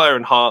on Spire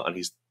and Heart, and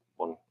he's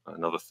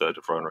another third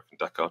of Rowan, Rook, and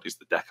Decard. He's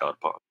the Decard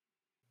part.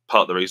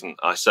 Part of the reason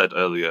I said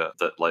earlier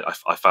that like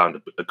I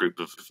found a group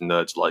of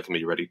nerds like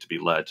me ready to be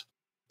led.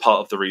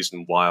 Part of the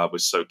reason why I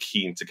was so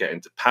keen to get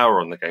into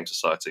Power on the Game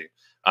Society,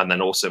 and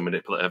then also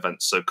manipulate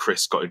events, so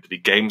Chris got into the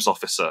games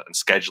officer and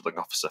scheduling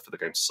officer for the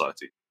Game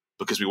Society,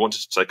 because we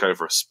wanted to take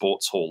over a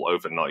sports hall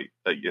overnight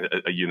at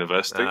a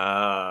university.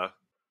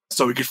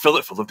 So we could fill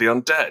it full of the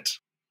undead.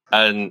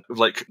 And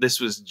like, this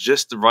was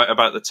just right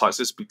about the time,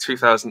 so this would be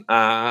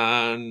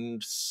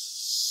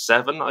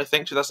 2007, I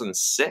think,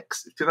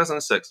 2006.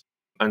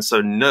 And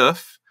so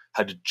Nerf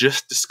had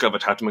just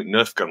discovered how to make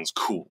Nerf guns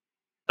cool.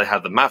 They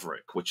had the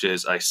Maverick, which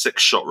is a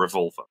 6-shot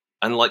revolver.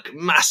 And like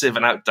massive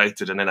and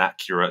outdated and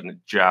inaccurate, and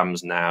it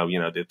jams now.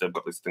 They've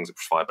got these things that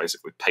fire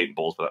basically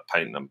paintballs without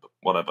painting them, but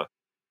whatever.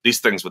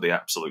 These things were the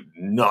absolute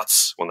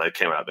nuts when they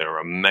came out. They were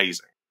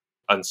amazing.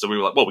 And so we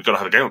were like, well, we've got to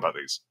have a game about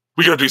these.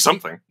 We got to do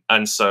something.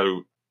 And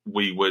so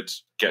we would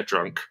get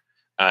drunk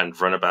and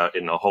run about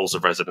in our halls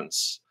of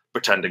residence,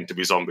 pretending to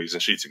be zombies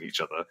and shooting each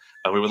other.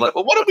 And we were like,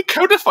 well, why don't we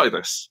codify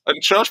this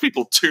and charge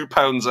people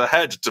 £2 a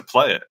head to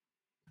play it?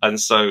 And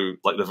so,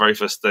 like, the very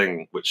first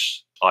thing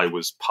which I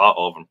was part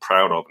of and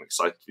proud of and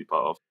excited to be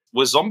part of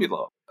was Zombie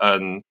LARP.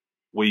 And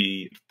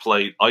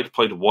I'd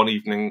played one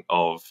evening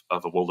of a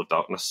World of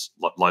Darkness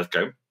live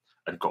game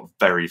and got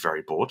very,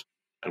 very bored.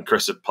 And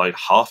Chris had played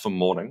half a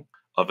morning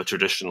of a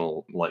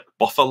traditional, like,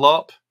 buffer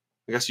LARP,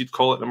 I guess you'd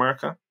call it in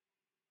America,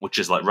 which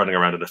is like running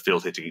around in a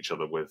field hitting each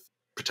other with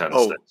pretend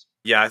sticks.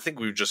 Yeah, I think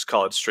we would just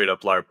call it straight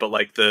up LARP, but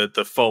like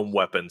the foam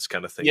weapons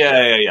kind of thing.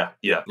 Yeah.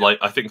 Like,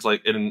 I think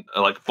like in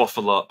like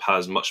buffer LARP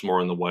has much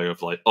more in the way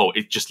of like, oh,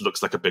 it just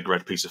looks like a big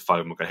red piece of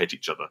foam, we're going to hit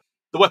each other.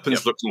 The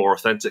weapons looked more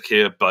authentic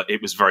here, but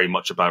it was very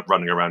much about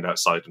running around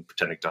outside and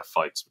pretending to have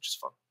fights, which is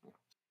fun.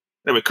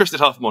 Anyway, Chris did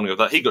half a morning of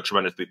that. He got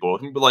tremendously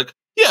bored, and we were like,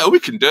 yeah, we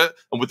can do it.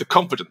 And with the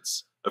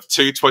confidence of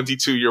 2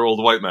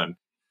 22-year-old white men,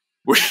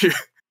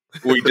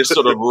 we just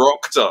sort of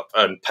rocked up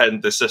and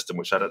penned this system,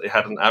 which had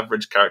an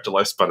average character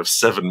lifespan of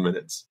 7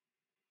 minutes.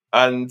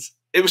 And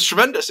It was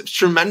tremendous. It was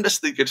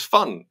tremendously good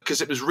fun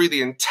because it was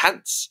really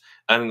intense.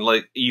 And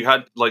like you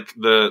had like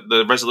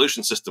the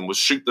resolution system was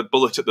shoot the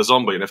bullet at the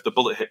zombie, and if the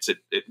bullet hits it,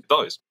 it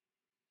dies.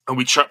 And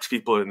we trapped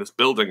people in this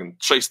building and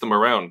chased them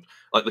around.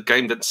 Like the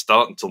game didn't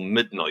start until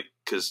midnight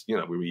because, you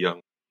know, we were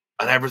young.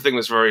 And everything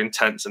was very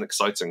intense and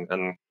exciting.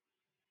 And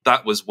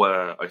that was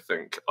where I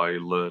think I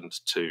learned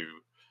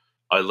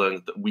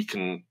that we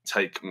can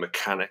take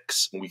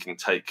mechanics and we can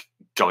take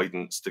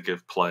guidance to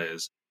give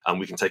players and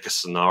we can take a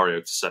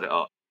scenario to set it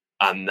up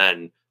and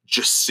then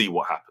just see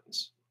what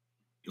happens.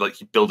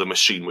 Like you build a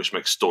machine which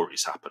makes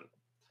stories happen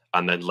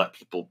and then let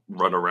people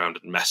run around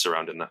and mess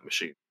around in that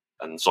machine.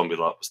 And Zombie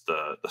Larp was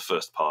the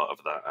first part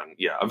of that. And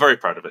yeah, I'm very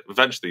proud of it.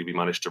 Eventually we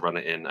managed to run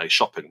it in a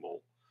shopping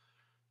mall.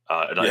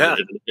 It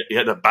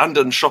had an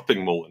abandoned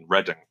shopping mall in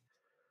Reading,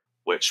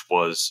 which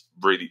was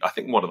really, I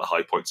think, one of the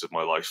high points of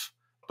my life.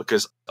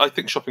 Because I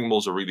think shopping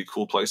malls are really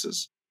cool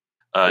places.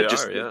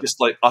 Just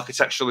like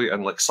architecturally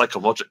and like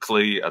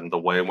psychologically and the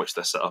way in which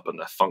they're set up and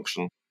their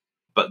function.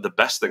 But the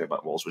best thing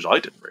about malls, which I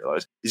didn't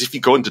realize, is if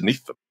you go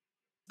underneath them,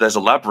 there's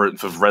a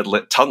labyrinth of red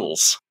lit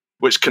tunnels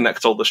which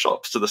connect all the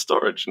shops to the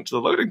storage and to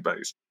the loading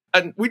bays.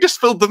 And we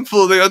just filled them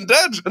full of the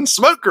undead and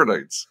smoke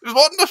grenades. It was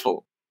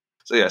wonderful.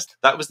 So yes,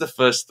 that was the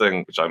first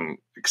thing which I'm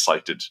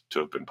excited to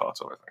have been part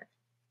of, I think.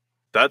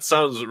 That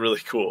sounds really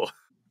cool.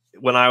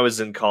 When I was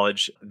in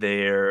college,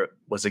 there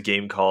was a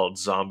game called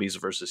Zombies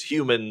versus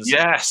Humans.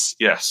 Yes.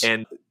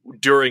 And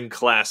during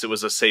class, it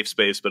was a safe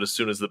space, but as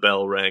soon as the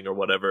bell rang or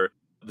whatever,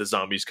 the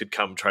zombies could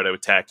come try to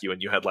attack you, and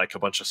you had like a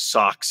bunch of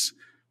socks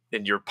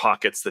in your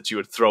pockets that you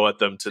would throw at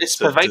them. It's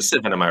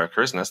pervasive in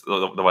America, isn't it?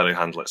 The way they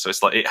handle it. So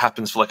it's like it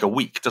happens for like a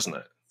week, doesn't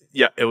it?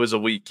 Yeah, it was a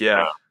week,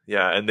 yeah.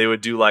 And they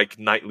would do like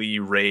nightly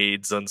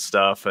raids and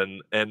stuff,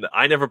 and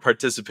I never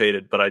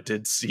participated, but I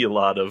did see a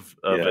lot of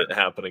it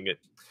happening.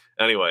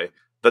 Anyway,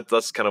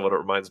 that's kind of what it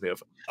reminds me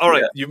of. All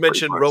right, you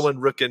mentioned Rowan,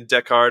 Rook, and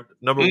Decard.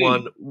 Number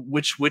one,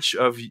 which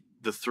of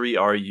the three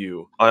are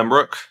you? I'm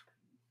Rook.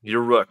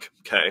 You're Rook,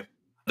 okay.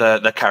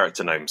 They're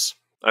character names.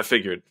 I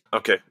figured.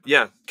 Okay,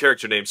 yeah,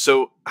 character names.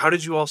 So how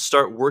did you all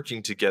start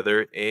working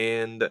together,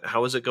 and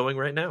how is it going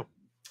right now?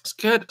 It's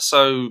good.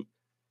 So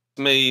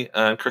me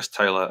and Chris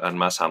Taylor and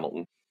Maz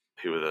Hamilton,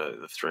 who are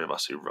the three of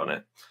us who run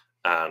it.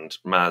 And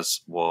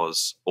Maz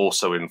was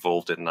also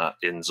involved in that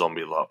in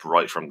Zombie Larp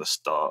right from the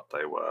start.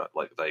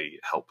 They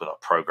helped with our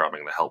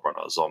programming, they helped run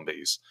our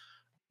zombies.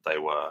 They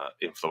were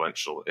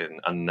influential in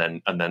and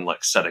then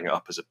like setting it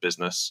up as a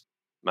business.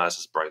 Maz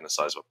has a brain the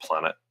size of a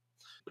planet,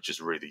 which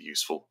is really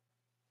useful.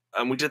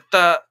 And we did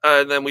that,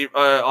 and then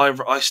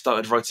I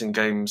started writing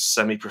games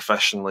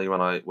semi-professionally when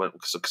I went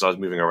because I was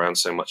moving around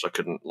so much I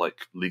couldn't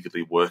like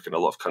legally work in a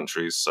lot of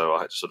countries, so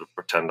I had to sort of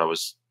pretend I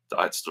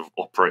had to sort of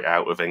operate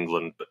out of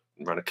England, but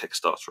run a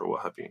Kickstarter or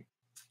what have you.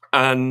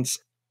 And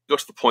got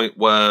to the point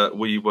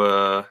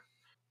where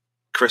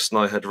Chris and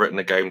I had written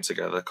a game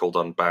together called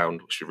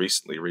Unbound, which we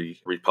recently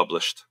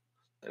republished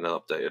in an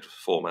updated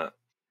format.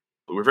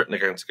 But we've written a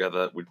game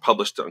together, we'd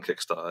published it on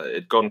Kickstarter,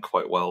 it'd gone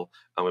quite well,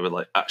 and we were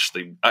like,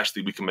 actually,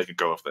 we can make a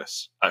go of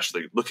this.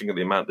 Actually, looking at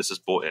the amount this has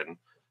brought in,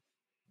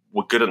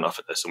 we're good enough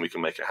at this and we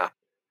can make it happen.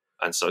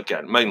 And so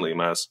again, mainly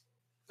Maz,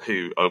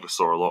 who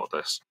oversaw a lot of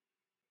this.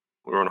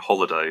 We were on a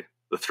holiday,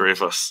 the three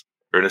of us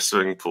were in a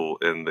swimming pool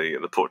in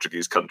the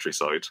Portuguese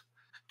countryside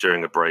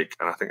during a break,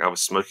 and I think I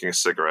was smoking a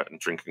cigarette and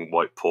drinking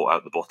white port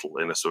out the bottle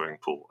in a swimming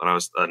pool.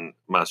 And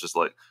Maz was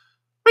like,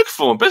 we could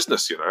form a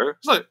business, you know?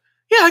 It's like,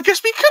 yeah, I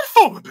guess we could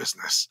form a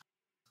business.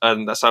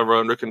 And that's how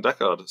Rowan, Rook, and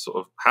Decard sort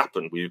of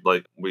happened.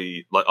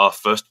 We our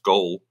first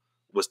goal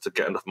was to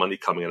get enough money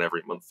coming in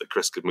every month that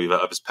Chris could move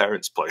out of his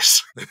parents'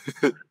 place.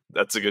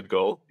 That's a good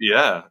goal.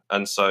 Yeah.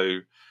 And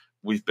so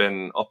we've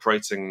been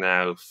operating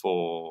now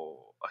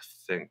for, I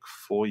think,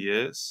 5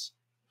 years,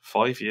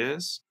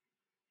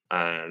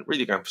 and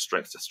really going from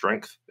strength to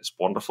strength. It's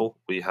wonderful.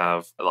 We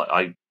have,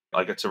 I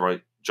get to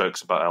write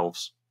jokes about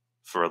elves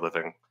for a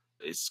living.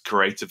 It's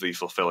creatively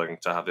fulfilling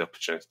to have the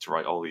opportunity to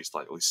write all these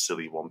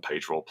silly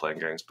one-page role-playing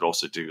games, but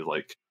also do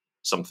like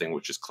something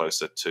which is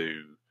closer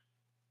to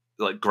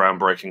like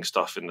groundbreaking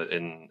stuff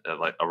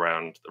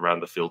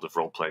around the field of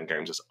role-playing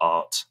games as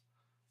art,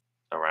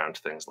 around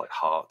things like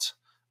heart,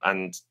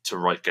 and to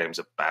write games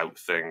about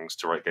things,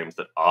 to write games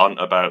that aren't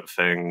about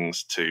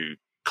things, to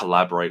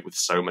collaborate with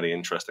so many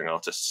interesting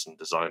artists and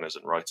designers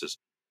and writers.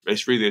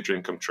 It's really a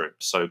dream come true.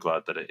 So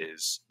glad that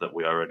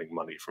we are earning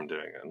money from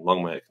doing it, and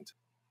long may it continue.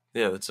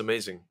 Yeah, that's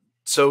amazing.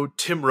 So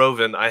Tim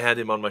Roven, I had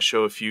him on my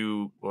show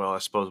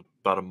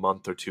about a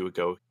month or two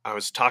ago. I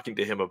was talking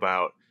to him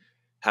about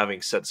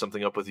having set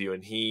something up with you,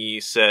 and he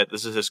said,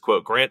 this is his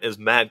quote, "Grant is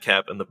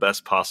madcap in the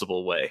best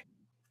possible way."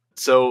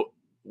 So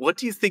what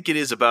do you think it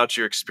is about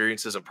your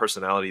experiences and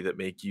personality that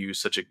make you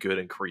such a good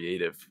and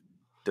creative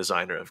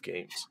designer of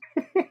games?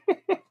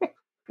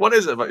 What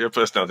is it about your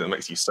personality that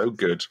makes you so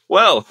good?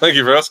 Well, thank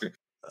you for asking.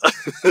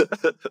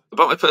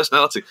 About my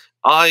personality,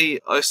 I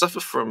suffer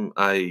from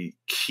a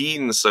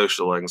keen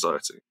social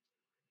anxiety,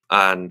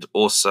 and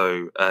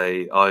also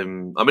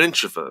I'm an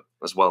introvert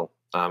as well.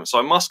 So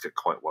I mask it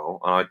quite well,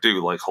 and I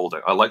like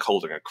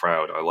holding a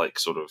crowd. I like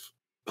sort of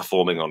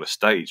performing on a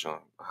stage. I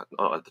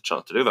not had the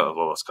chance to do that over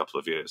the last couple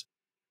of years.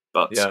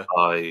 But Yeah.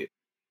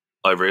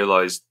 I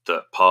realized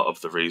that part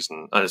of the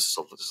reason, and this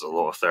is a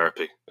lot of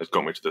therapy, it's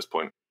got me to this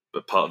point,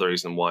 but part of the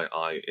reason why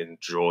I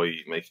enjoy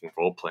making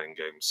role-playing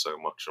games so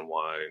much and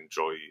why I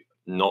enjoy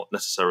not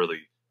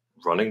necessarily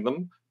running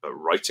them, but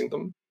writing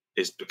them,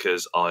 is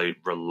because I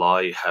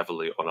rely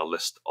heavily on a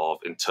list of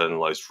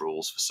internalized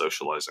rules for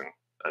socializing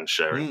and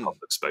sharing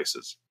public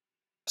spaces.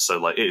 So,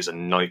 like, it is a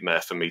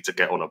nightmare for me to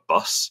get on a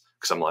bus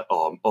because I'm like,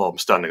 I'm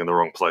standing in the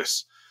wrong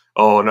place.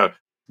 Oh no,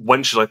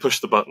 when should I push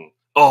the button?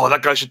 Oh,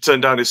 that guy should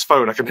turn down his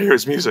phone. I can hear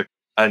his music.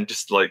 And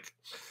just like,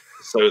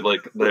 so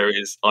like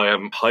I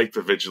am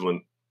hyper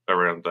vigilant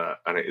around that,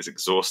 and it is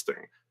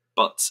exhausting.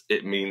 But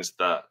it means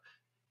that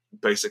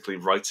basically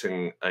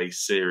writing a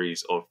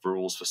series of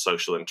rules for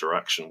social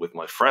interaction with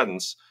my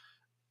friends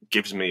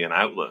gives me an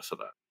outlet for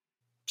that.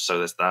 So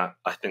there's that.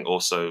 I think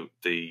also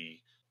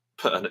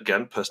and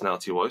again,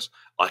 personality-wise,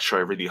 I try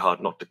really hard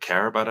not to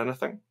care about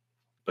anything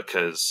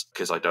because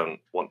I don't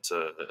want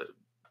to.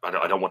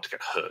 I don't want to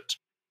get hurt,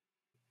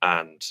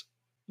 and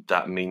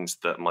that means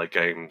that my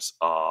games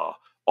are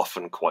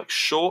often quite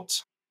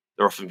short.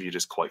 They're often viewed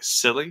as quite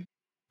silly,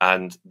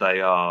 and they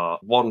are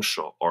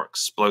one-shot or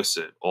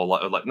explosive, or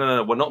like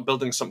no, we're not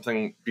building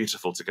something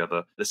beautiful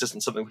together. This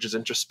isn't something which is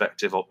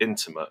introspective or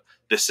intimate.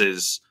 This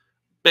is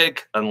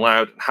big and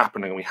loud and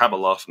happening, and we have a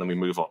laugh, and then we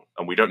move on,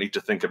 and we don't need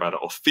to think about it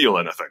or feel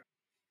anything.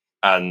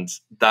 And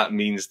that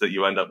means that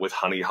you end up with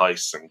honey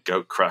heists and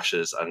goat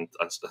crashes and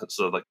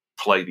sort of like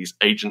play these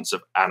agents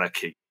of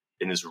anarchy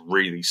in this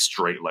really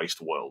straight-laced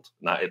world.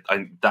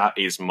 And that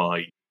is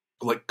my,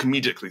 like,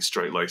 comedically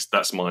straight-laced.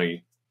 That's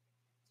my,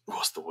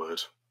 what's the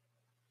word?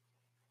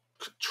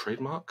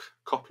 Trademark?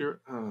 Copyright?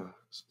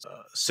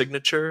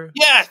 Signature?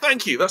 Yeah,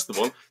 thank you. That's the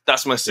one.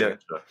 That's my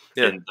signature.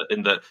 Yeah.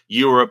 In that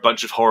you are a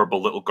bunch of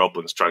horrible little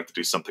goblins trying to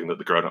do something that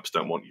the grown-ups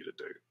don't want you to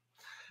do.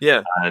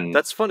 Yeah, and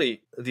that's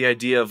funny. The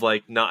idea of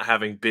like not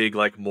having big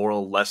like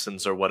moral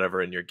lessons or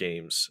whatever in your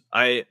games.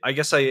 I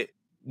guess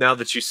now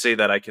that you say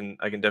that, I can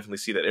definitely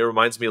see that. It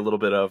reminds me a little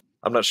bit of,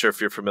 I'm not sure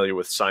if you're familiar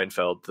with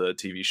Seinfeld, the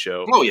TV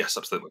show. Oh yes,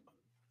 absolutely.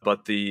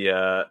 But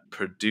the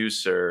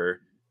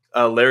producer,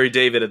 Larry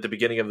David, at the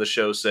beginning of the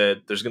show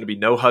said, "There's going to be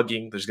no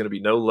hugging. There's going to be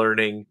no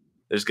learning.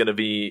 There's going to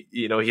be,"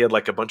 he had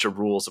like a bunch of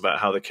rules about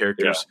how the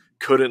characters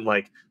couldn't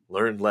like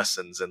learn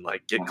lessons and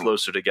like get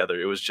closer together.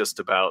 It was just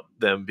about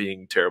them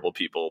being terrible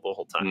people the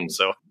whole time.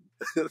 So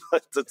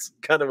that's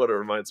kind of what it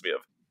reminds me of.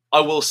 I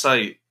will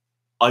say,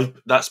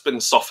 that's been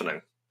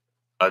softening,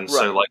 and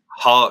so like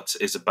Heart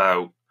is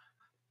about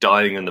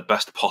dying in the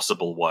best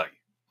possible way,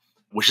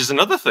 which is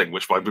another thing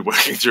which I've been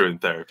working through in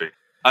therapy.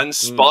 And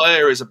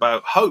Spire is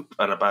about hope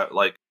and about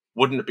like,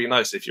 wouldn't it be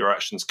nice if your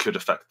actions could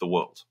affect the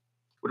world?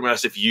 Wouldn't it be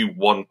nice if you,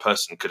 one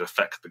person, could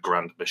affect the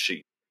grand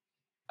machine?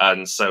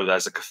 And so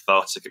there's a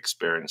cathartic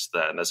experience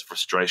there, and there's a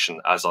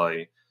frustration as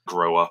I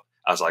grow up,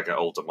 as I get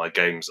older. My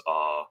games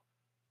are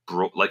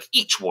like,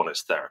 each one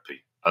is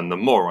therapy, and the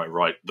more I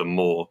write, the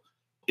more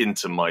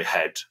into my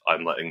head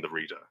I'm letting the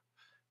reader.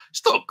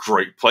 It's not a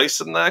great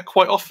place in there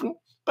quite often,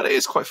 but it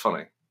is quite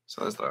funny.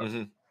 So there's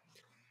that.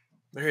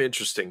 Very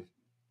interesting.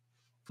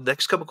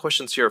 Next couple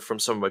questions here are from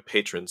some of my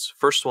patrons.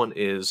 First one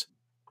is,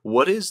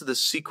 what is the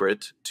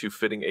secret to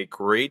fitting a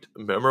great,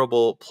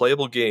 memorable,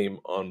 playable game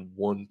on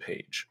one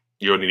page?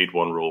 You only need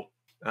one rule.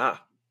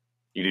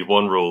 You need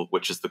one rule,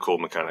 which is the core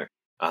mechanic.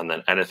 And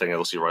then anything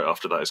else you write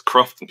after that is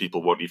cruft, and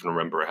people won't even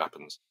remember it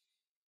happens.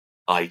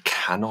 I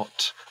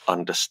cannot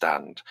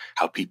understand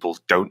how people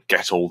don't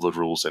get all the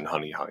rules in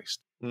Honey Heist.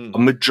 A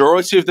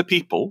majority of the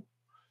people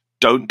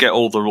don't get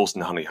all the rules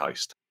in Honey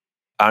Heist.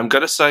 I'm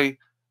going to say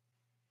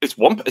it's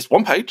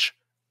one page,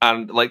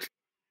 and like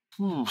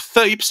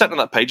 30% of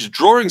that page is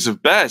drawings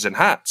of bears in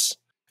hats.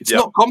 It's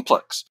not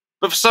complex.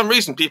 But for some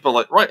reason, people are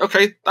like, right,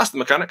 okay, that's the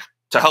mechanic.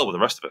 To hell with the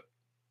rest of it.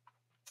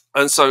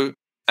 And so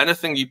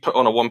anything you put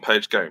on a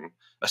one-page game,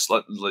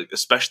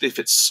 especially if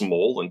it's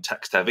small and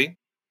text-heavy,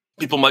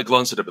 people might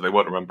glance at it, but they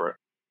won't remember it.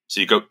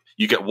 So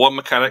you get one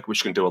mechanic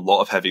which can do a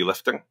lot of heavy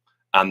lifting,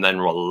 and then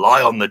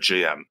rely on the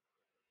GM.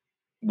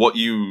 What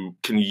you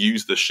can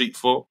use the sheet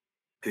for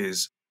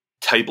is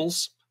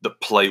tables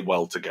that play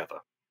well together.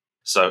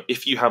 So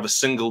if you have a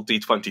single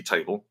D20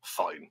 table,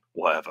 fine,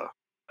 whatever,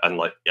 and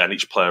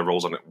each player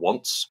rolls on it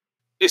once,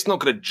 it's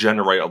not going to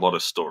generate a lot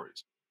of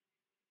stories.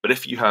 But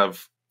if you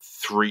have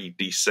 3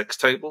 D6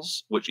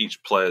 tables, which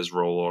each player's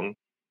roll on,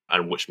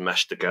 and which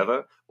mesh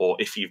together, or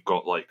if you've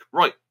got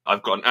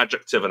I've got an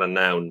adjective and a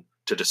noun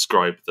to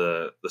describe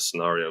the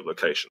scenario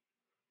location.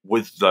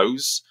 With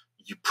those,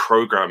 you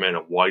program in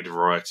a wide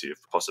variety of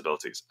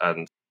possibilities.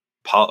 And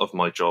part of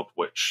my job,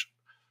 which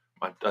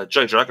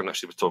Joe Dragon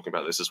actually was talking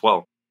about this as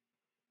well,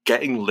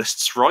 getting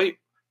lists right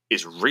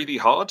is really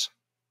hard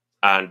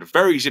and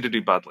very easy to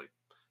do badly.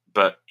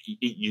 But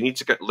you need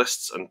to get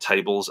lists and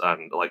tables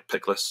and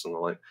pick lists and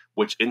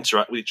which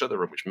interact with each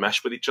other and which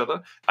mesh with each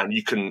other, and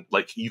you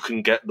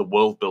can get the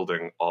world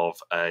building of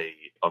a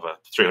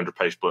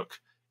 300-page book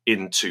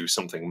into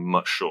something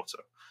much shorter.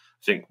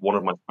 I think one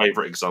of my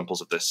favorite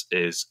examples of this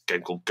is a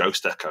game called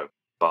Ghost Echo,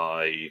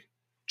 by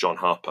John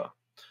Harper.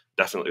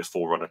 Definitely a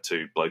forerunner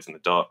to Blades in the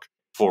Dark,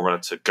 forerunner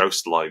to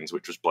Ghost Lines,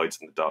 which was Blades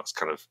in the Dark's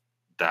kind of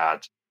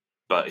dad.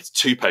 But it's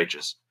 2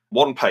 pages.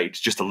 1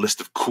 page, just a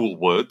list of cool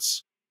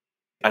words,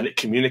 and it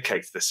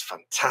communicates this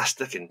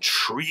fantastic,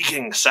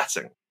 intriguing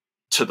setting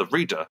to the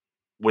reader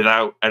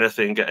without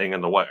anything getting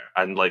in the way.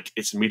 And like,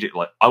 it's immediately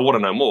like, I want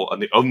to know more,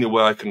 and the only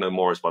way I can know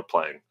more is by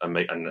playing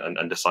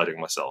and deciding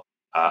myself.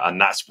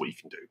 And that's what you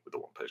can do with a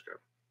 1-page game.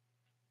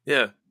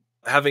 Yeah.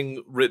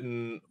 Having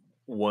written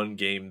 1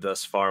 game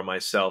thus far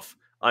myself,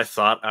 I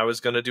thought I was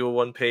going to do a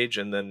 1-page,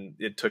 and then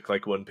it took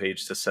like 1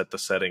 page to set the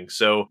setting.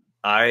 So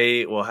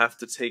I will have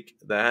to take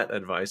that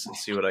advice and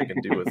see what I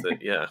can do with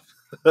it. Yeah.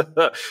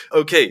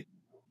 Okay.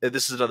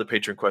 This is another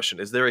patron question.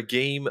 Is there a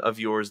game of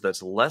yours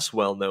that's less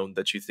well-known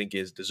that you think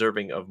is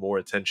deserving of more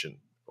attention,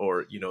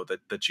 or, you know,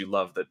 that you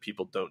love that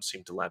people don't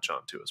seem to latch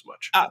on to as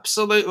much?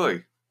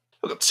 Absolutely.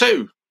 I've got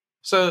 2.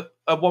 So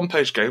a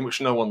 1-page game,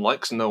 which no one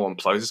likes and no one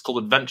plays, is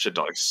called Adventure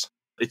Dice.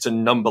 It's a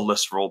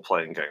numberless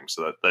role-playing game.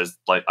 So that there's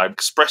like, I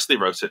expressly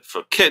wrote it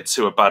for kids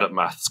who are bad at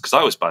maths, because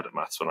I was bad at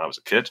maths when I was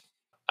a kid.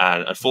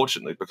 And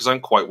unfortunately, because I'm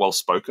quite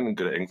well-spoken and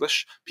good at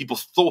English, people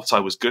thought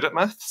I was good at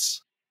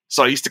maths.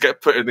 So I used to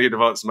get put in the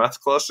advanced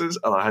math classes,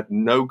 and I had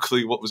no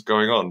clue what was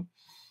going on.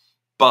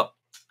 But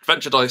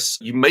Adventure Dice,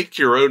 you make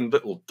your own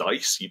little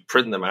dice, you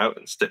print them out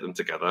and stick them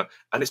together,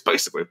 and it's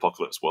basically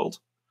Apocalypse World,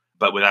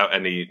 but without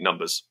any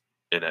numbers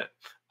in it.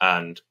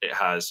 And it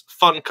has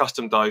fun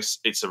custom dice.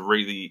 It's a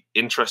really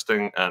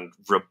interesting and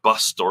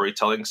robust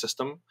storytelling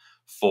system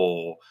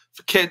for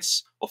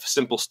kids or for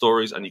simple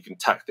stories, and you can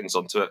tack things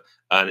onto it.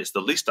 And it's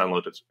the least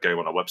downloaded game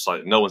on our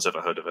website. No one's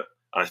ever heard of it.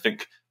 And I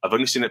think I've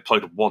only seen it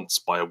played once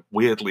by a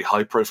weirdly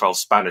high-profile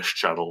Spanish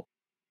channel.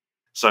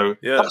 So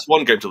that's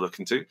 1 game to look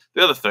into.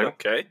 The other thing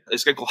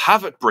is a game called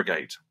Havoc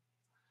Brigade,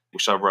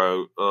 which I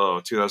wrote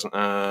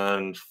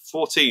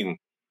 2014.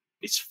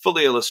 It's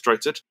fully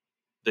illustrated.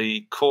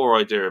 The core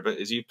idea of it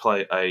is you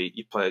play a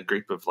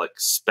group of like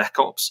spec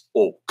ops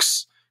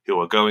orcs who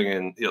are going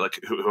in, you know, like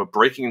who are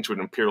breaking into an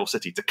imperial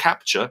city to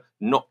capture,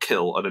 not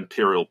kill, an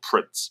imperial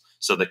prince,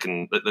 so they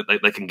can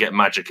get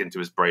magic into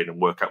his brain and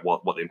work out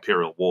what the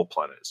imperial war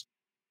plan is.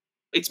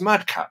 It's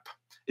madcap.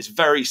 It's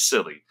very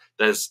silly.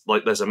 There's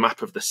a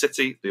map of the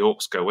city. The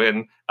orcs go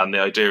in, and the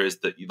idea is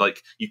that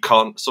you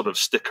can't sort of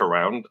stick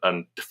around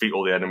and defeat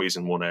all the enemies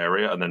in one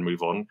area and then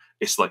move on.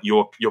 It's like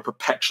you're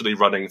perpetually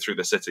running through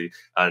the city,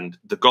 and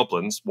the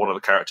goblins. One of the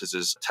characters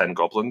is 10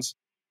 goblins.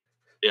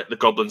 Yeah, the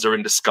goblins are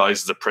in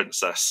disguise as a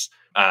princess,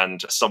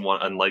 and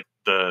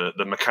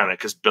the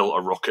mechanic has built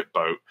a rocket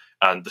boat,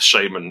 and the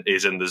shaman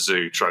is in the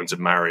zoo trying to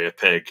marry a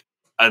pig,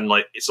 and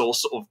like it all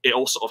sort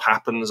of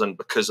happens. And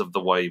because of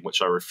the way in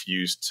which I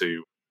refuse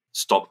to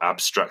stop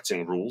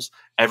abstracting rules,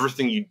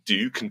 everything you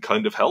do can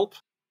kind of help.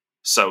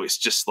 So it's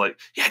just like,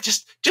 yeah,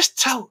 just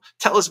tell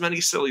as many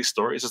silly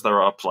stories as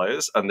there are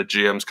players, and the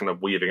GM's kind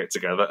of weaving it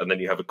together, and then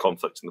you have a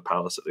conflict in the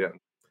palace at the end.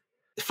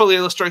 It's fully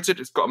illustrated.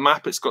 It's got a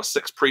map. It's got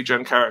 6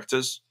 pre-gen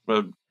characters,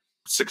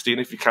 16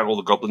 if you count all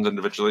the goblins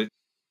individually,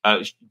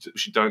 which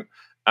you don't.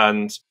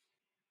 And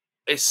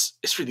it's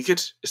really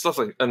good. It's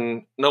lovely,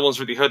 and no one's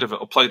really heard of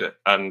it or played it.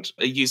 And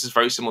it uses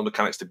very similar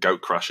mechanics to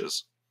Goat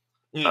Crashers.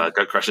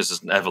 Goat Crashers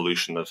is an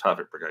evolution of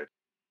Havoc Brigade.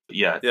 But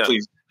yeah,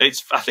 please.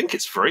 I think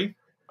it's free.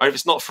 Or if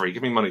it's not free,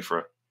 give me money for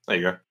it. There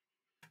you go.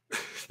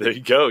 There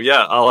you go.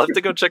 Yeah, I'll have to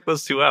go check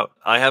those 2 out.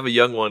 I have a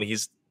young one.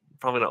 He's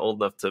probably not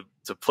old enough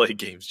to play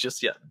games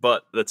just yet,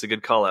 but that's a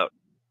good call out.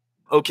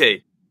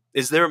 Okay,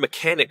 is there a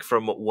mechanic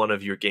from one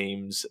of your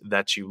games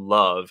that you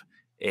love,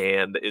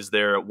 and is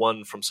there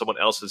one from someone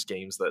else's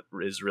games that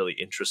is really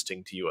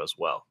interesting to you as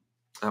well?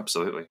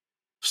 Absolutely.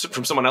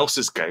 From someone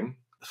else's game,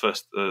 the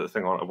first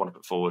thing I want to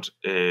put forward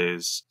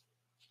is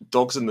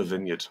Dogs in the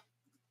Vineyard,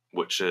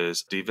 which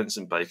is D.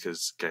 Vincent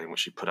Baker's game,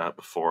 which he put out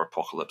before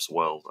Apocalypse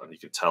World, and you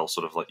can tell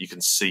sort of like you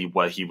can see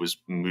where he was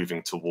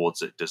moving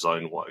towards it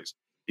design-wise.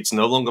 It's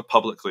no longer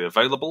publicly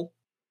available.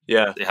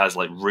 Yeah. It has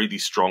like really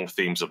strong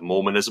themes of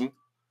Mormonism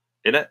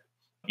in it.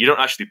 You don't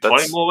actually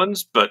play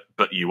Mormons, but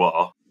you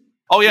are.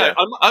 Oh yeah,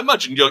 I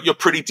imagine you're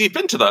pretty deep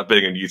into that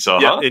being in Utah,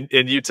 huh?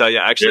 In Utah,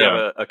 yeah. I actually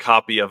have a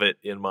copy of it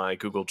in my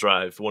Google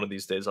Drive. One of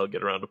these days I'll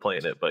get around to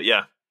playing it, but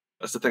yeah.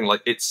 That's the thing,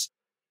 like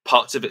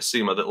parts of it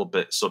seem a little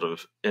bit sort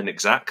of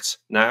inexact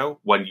now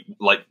when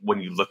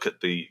you look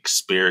at the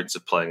experience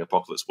of playing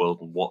Apocalypse World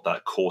and what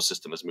that core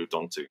system has moved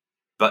on to.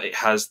 But it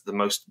has the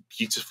most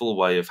beautiful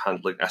way of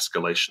handling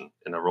escalation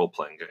in a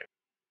role-playing game.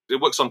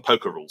 It works on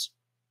poker rules.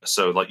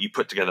 So like you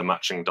put together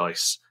matching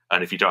dice,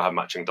 and if you don't have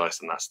matching dice,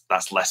 then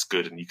that's less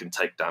good and you can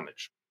take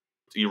damage.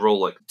 You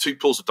roll like 2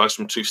 pools of dice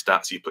from 2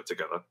 stats you put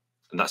together,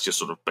 and that's your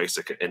sort of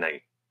basic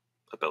innate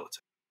ability.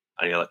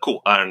 And you're like,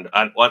 cool. And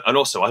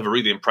also I have a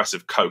really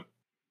impressive coat.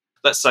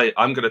 Let's say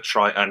I'm going to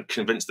try and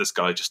convince this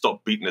guy to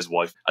stop beating his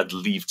wife and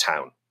leave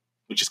town,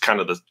 which is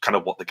kind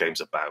of what the game's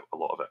about, a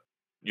lot of it.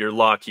 Your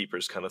law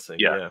keepers kind of thing.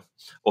 Yeah.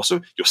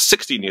 Also, you're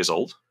 16 years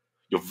old,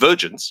 you're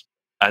virgins,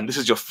 and this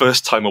is your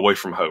first time away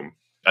from home,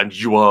 and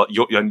you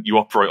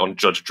operate on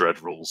Judge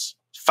Dredd rules.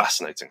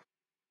 Fascinating.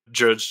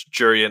 Judge,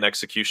 jury, and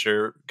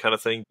executioner kind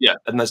of thing. Yeah,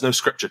 and there's no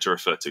scripture to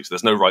refer to, so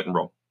there's no right and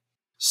wrong.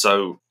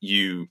 So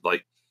you,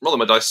 like, roll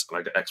my dice, and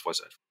I get X, Y,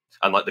 Z.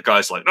 And, like, the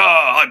guy's like,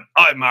 I'm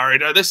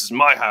married, this is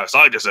my house,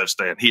 I deserve to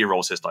stay. And he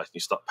rolls his dice, and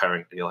you start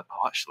pairing, and you're like,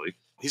 oh, actually,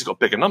 he's got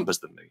bigger numbers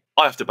than me.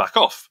 I have to back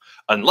off,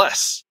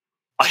 unless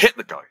I hit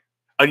the guy.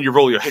 And you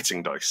roll your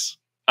hitting dice.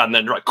 And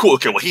then, right, cool,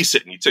 okay, well, he's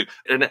hitting you too.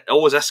 And it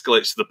always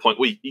escalates to the point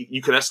where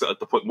you can escalate at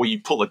the point where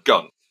you pull a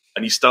gun.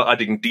 And you start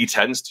adding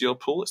D10s to your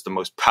pool. It's the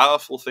most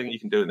powerful thing you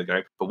can do in the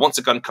game. But once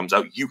a gun comes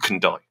out, you can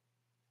die.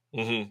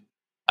 Mm-hmm.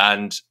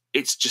 And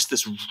it's just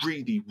this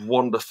really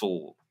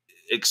wonderful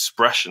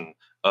expression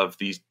of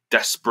these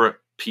desperate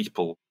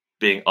people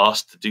being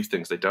asked to do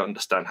things they don't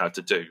understand how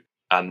to do.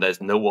 And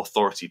there's no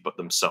authority but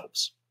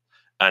themselves.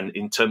 And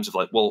in terms of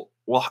like, well,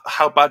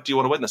 how bad do you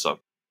want to win this on?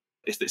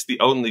 It's the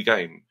only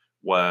game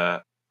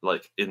where,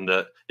 like, in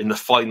the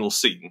final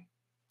scene,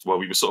 where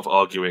we were sort of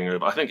arguing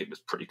over, I think it was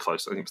pretty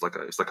close. I think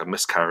it's like a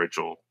miscarriage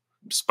or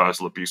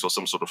spousal abuse or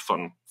some sort of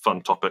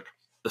fun topic.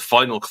 The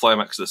final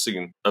climax of the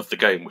scene of the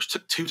game, which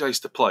took 2 days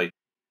to play,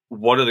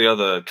 one of the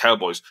other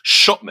cowboys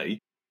shot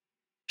me,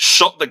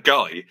 shot the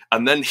guy,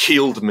 and then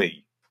healed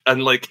me.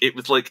 And like it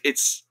was like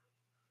it's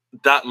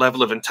that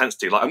level of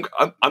intensity. Like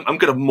I'm going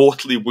to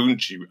mortally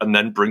wound you and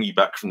then bring you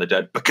back from the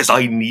dead because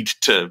I need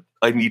to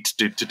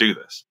do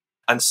this.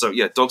 And so,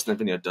 yeah, Dogs in the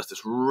Vineyard does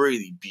this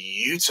really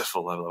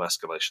beautiful level of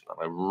escalation, and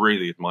I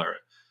really admire it.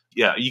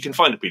 Yeah, you can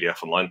find a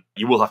PDF online.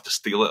 You will have to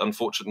steal it,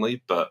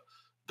 unfortunately, but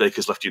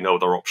Baker's left you no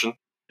other option.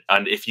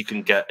 And if you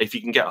can get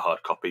a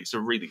hard copy, it's a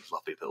really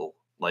lovely little,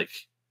 like,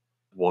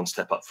 one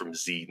step up from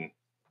zine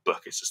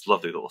book. It's this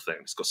lovely little thing.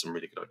 It's got some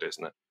really good ideas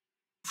in it.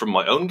 From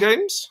my own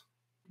games,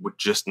 we're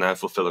just now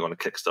fulfilling on a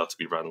Kickstarter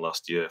we ran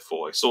last year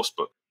for a source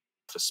book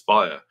for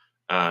Spire,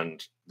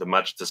 and the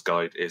Magister's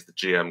Guide is the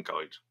GM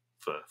guide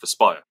for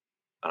Spire.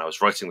 And I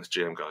was writing this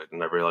GM guide,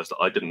 and I realised that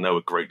I didn't know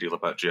a great deal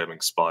about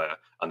GMing Spire,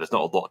 and there's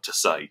not a lot to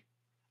say.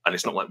 And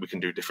it's not like we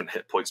can do different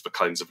hit points for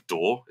kinds of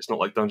door. It's not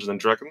like Dungeons and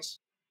Dragons.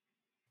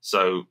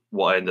 So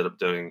what I ended up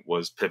doing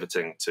was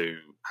pivoting to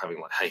having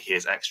like, hey,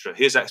 here's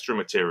extra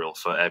material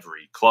for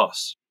every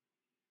class.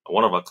 And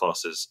one of our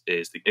classes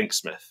is the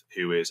Inksmith,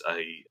 who is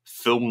a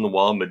film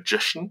noir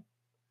magician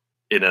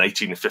in an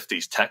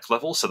 1850s tech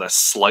level, so they're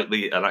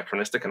slightly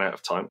anachronistic and out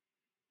of time.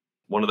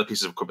 One of the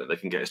pieces of equipment they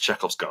can get is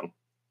Chekhov's gun,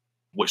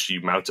 which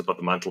you mount above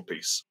the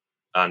mantelpiece.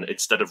 And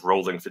instead of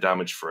rolling for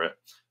damage for it,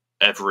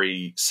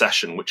 every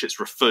session which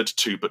it's referred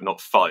to but not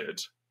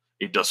fired,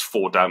 it does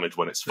 4 damage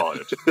when it's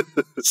fired.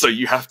 So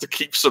you have to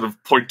keep sort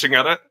of pointing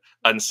at it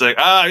and saying,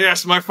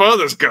 yes, my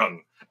father's gun,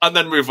 and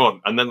then move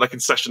on. And then like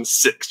in session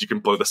 6, you can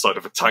blow the side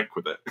of a tank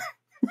with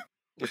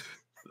it.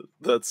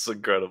 That's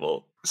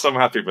incredible. So I'm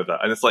happy with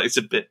that. And it's like, it's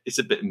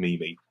a bit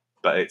memey,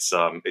 but it's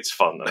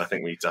fun. And I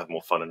think we need to have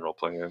more fun in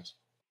role-playing games.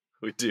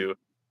 We do.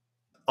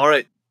 All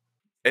right.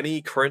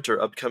 Any current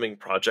or upcoming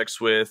projects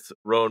with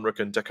Rowan, Rook,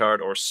 and Decard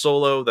or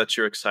solo that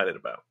you're excited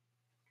about?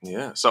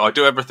 Yeah, so I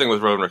do everything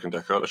with Rowan, Rook, and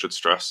Decard, I should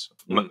stress.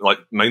 Like,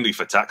 mainly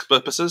for tax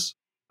purposes,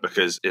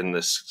 because in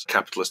this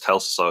capitalist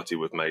hell society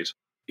we've made,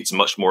 it's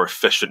much more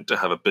efficient to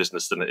have a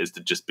business than it is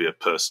to just be a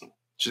person,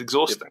 which is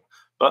exhausting. Yep.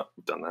 But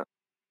we've done that.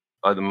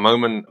 At the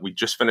moment, we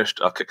just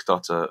finished our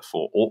Kickstarter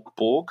for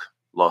Orkborg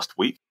last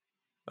week.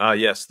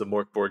 Yes, the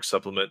Morkborg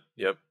supplement,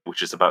 yep.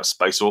 Which is about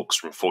space orcs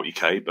from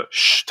 40k, but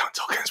shh, don't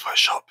tell Games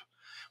Workshop.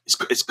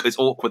 It's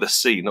orc with a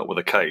C, not with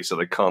a K, so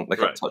they can't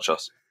touch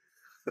us.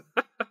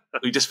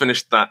 We just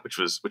finished that, which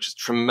is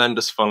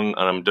tremendous fun, and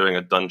I'm doing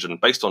a dungeon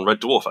based on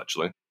Red Dwarf,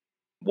 actually,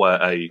 where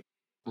a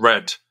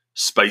red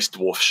space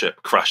dwarf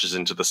ship crashes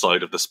into the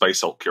side of the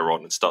space elk you're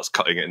on and starts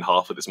cutting it in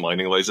half with its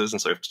mining lasers,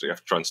 and so you have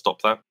to try and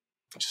stop that,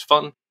 which is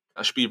fun.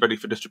 That should be ready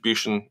for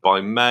distribution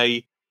by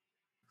May.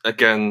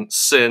 Again,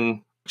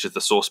 Sin, which is the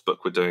source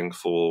book we're doing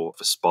for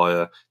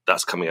Spire,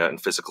 that's coming out in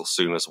physical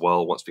soon as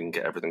well, once we can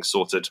get everything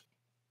sorted.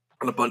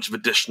 And a bunch of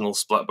additional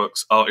splat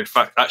books. Oh, in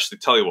fact, actually,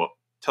 tell you what.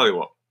 I'm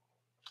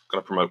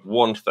going to promote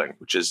one thing,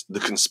 which is the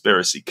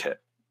Conspiracy Kit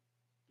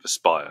for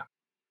Spire.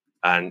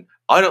 And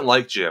I don't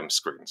like GM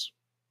screens.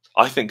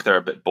 I think they're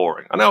a bit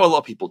boring. I know a lot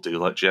of people do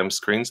like GM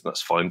screens, and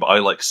that's fine, but I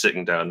like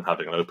sitting down and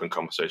having an open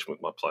conversation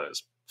with my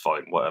players.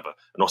 Fine, whatever.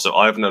 And also,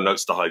 I have no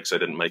notes to hide because I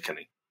didn't make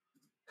any.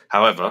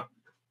 However,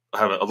 I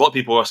have a lot of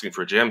people asking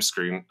for a GM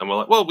screen, and we're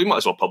like, well, we might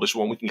as well publish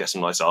one. We can get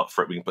some nice art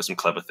for it. We can put some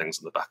clever things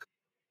on the back.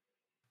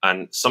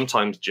 And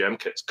sometimes GM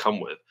kits come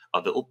with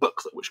a little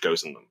booklet which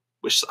goes in them,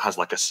 which has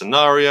like a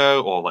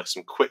scenario or like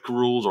some quick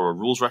rules or a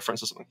rules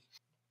reference or something.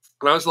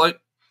 And I was like,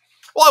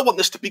 well, I want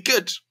this to be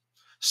good.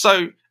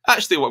 So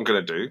actually what I'm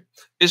going to do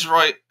is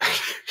write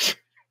a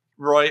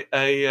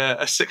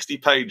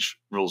 60-page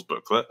rules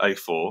booklet,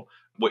 A4,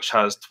 which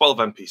has 12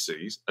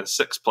 NPCs and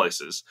 6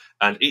 places.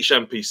 And each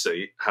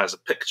NPC has a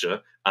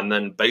picture. And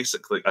then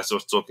basically, as I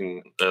was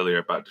talking earlier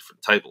about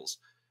different tables,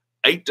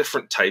 8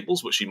 different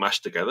tables which you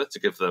mash together to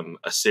give them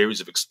a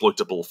series of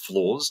exploitable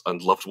flaws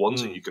and loved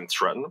ones that you can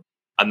threaten,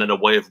 and then a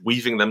way of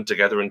weaving them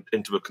together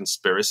into a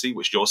conspiracy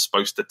which you're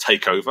supposed to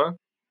take over.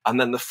 And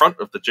then the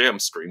front of the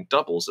GM screen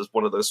doubles as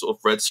one of those sort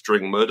of red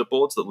string murder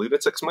boards that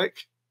lunatics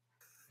make.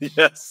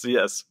 Yes,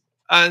 yes.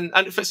 And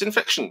it fits in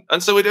fiction.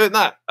 And so we're doing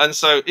that. And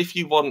so if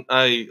you want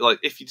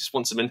if you just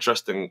want some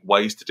interesting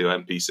ways to do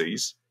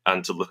NPCs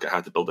and to look at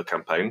how to build a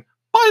campaign,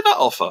 buy that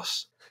off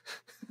us.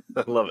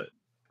 I love it.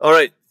 All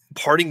right.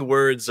 Parting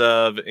words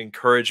of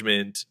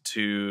encouragement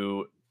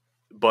to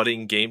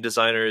budding game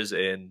designers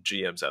and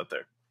GMs out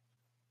there.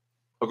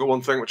 I've got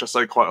one thing which I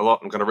say quite a lot.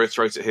 I'm going to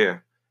reiterate it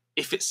here.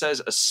 If it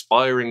says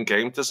aspiring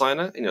game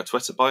designer in your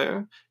Twitter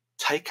bio,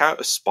 take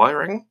out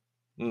aspiring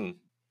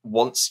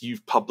once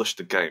you've published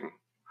a game.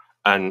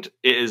 And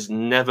it has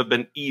never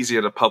been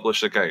easier to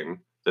publish a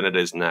game than it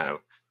is now.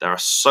 There are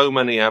so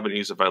many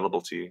avenues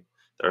available to you.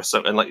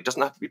 And it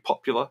doesn't have to be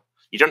popular.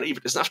 It doesn't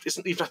even have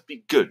to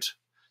be good.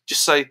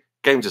 Just say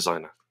game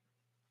designer.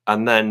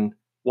 And then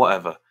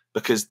whatever.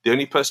 Because the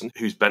only person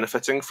who's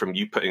benefiting from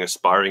you putting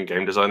aspiring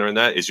game designer in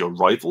there is your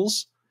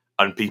rivals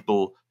and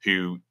people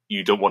who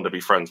you don't want to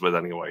be friends with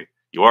anyway.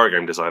 You are a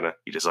game designer.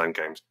 You design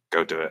games.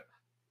 Go do it.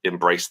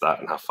 Embrace that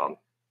and have fun.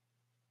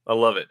 I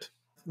love it.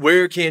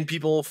 Where can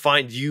people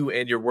find you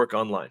and your work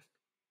online?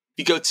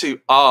 You go to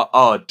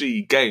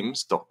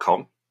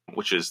rrdgames.com,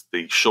 which is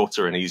the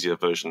shorter and easier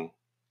version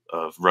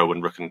of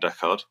Rowan, Rook, and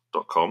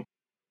Decard.com.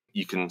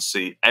 You can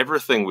see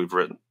everything we've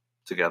written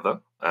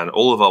together and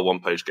all of our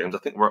one-page games. I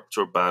think we're up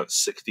to about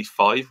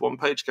 65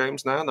 one-page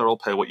games now, and they're all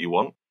pay what you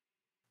want.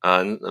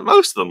 And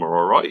most of them are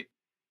all right.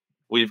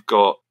 We've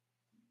got,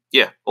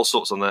 all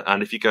sorts on there.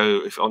 And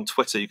if on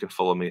Twitter, you can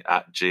follow me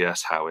at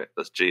GSHowitt.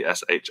 That's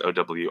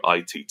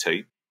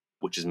GSHOWITT,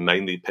 which is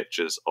mainly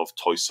pictures of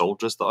toy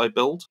soldiers that I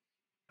build,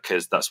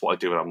 because that's what I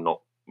do when I'm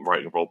not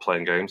writing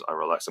role-playing games. I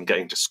relax. I'm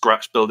getting to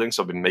scratch building,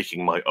 so I've been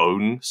making my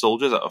own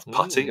soldiers out of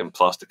putty and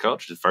plastic card,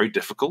 which is very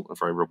difficult and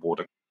very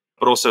rewarding.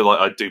 But also,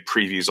 I do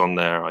previews on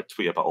there. I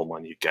tweet about all my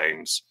new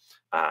games.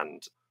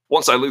 And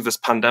once I lose this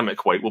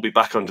pandemic weight, we'll be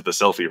back under the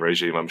selfie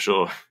regime, I'm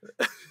sure.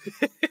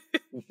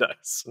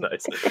 Nice.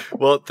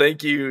 Well,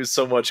 thank you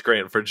so much,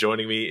 Grant, for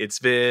joining me. It's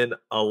been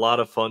a lot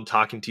of fun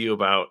talking to you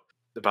about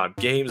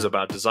games,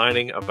 about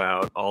designing,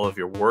 about all of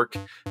your work.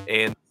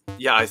 And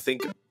yeah, I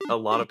think a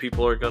lot of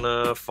people are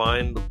gonna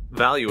find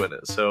value in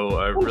it. So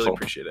I really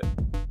appreciate it.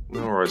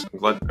 No worries.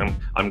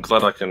 I'm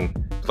glad I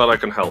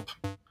can help.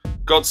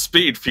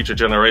 Godspeed, future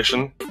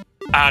generation.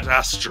 Ad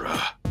Astra.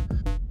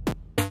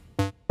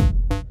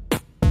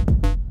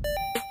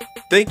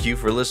 Thank you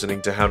for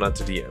listening to How Not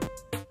to DM.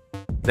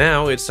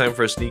 Now it's time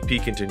for a sneak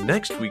peek into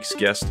next week's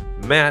guest,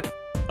 Matt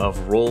of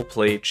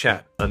Roleplay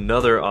Chat,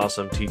 another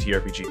awesome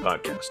TTRPG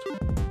podcast.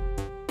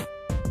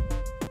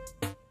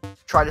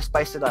 Try to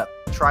spice it up.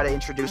 Try to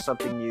introduce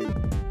something new.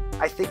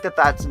 I think that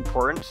that's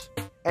important,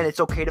 and it's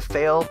okay to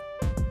fail.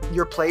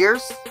 Your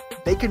players,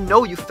 they can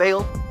know you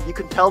failed. You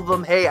can tell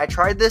them, hey, I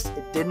tried this,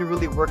 it didn't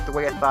really work the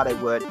way I thought it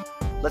would.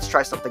 Let's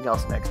try something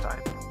else next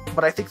time.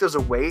 But I think there's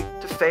a way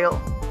to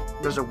fail.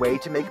 There's a way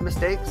to make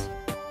mistakes.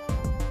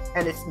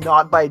 And it's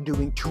not by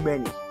doing too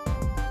many.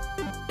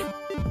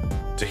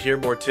 To hear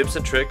more tips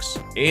and tricks,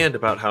 and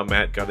about how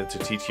Matt got into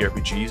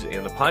TTRPGs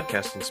and the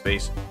podcasting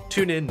space,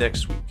 tune in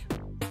next week.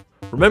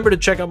 Remember to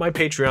check out my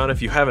Patreon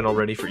if you haven't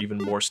already for even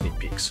more sneak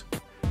peeks.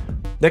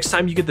 Next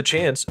time you get the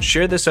chance,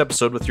 share this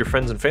episode with your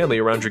friends and family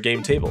around your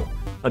game table.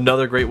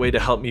 Another great way to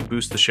help me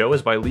boost the show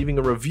is by leaving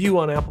a review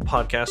on Apple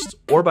Podcasts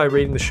or by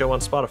rating the show on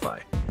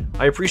Spotify.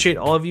 I appreciate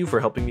all of you for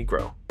helping me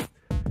grow.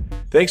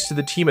 Thanks to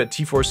the team at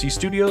T4C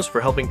Studios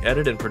for helping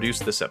edit and produce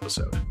this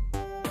episode.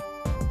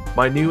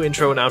 My new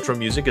intro and outro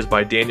music is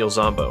by Danijel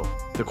Zambo.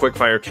 The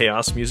Quickfire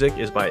Chaos music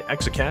is by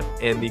Exacat,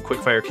 and the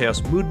Quickfire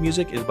Chaos mood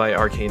music is by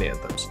Arcane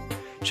Anthems.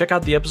 Check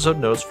out the episode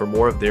notes for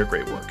more of their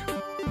great work.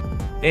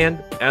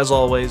 And, as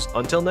always,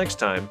 until next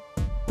time,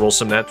 roll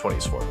some nat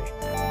 20s for me.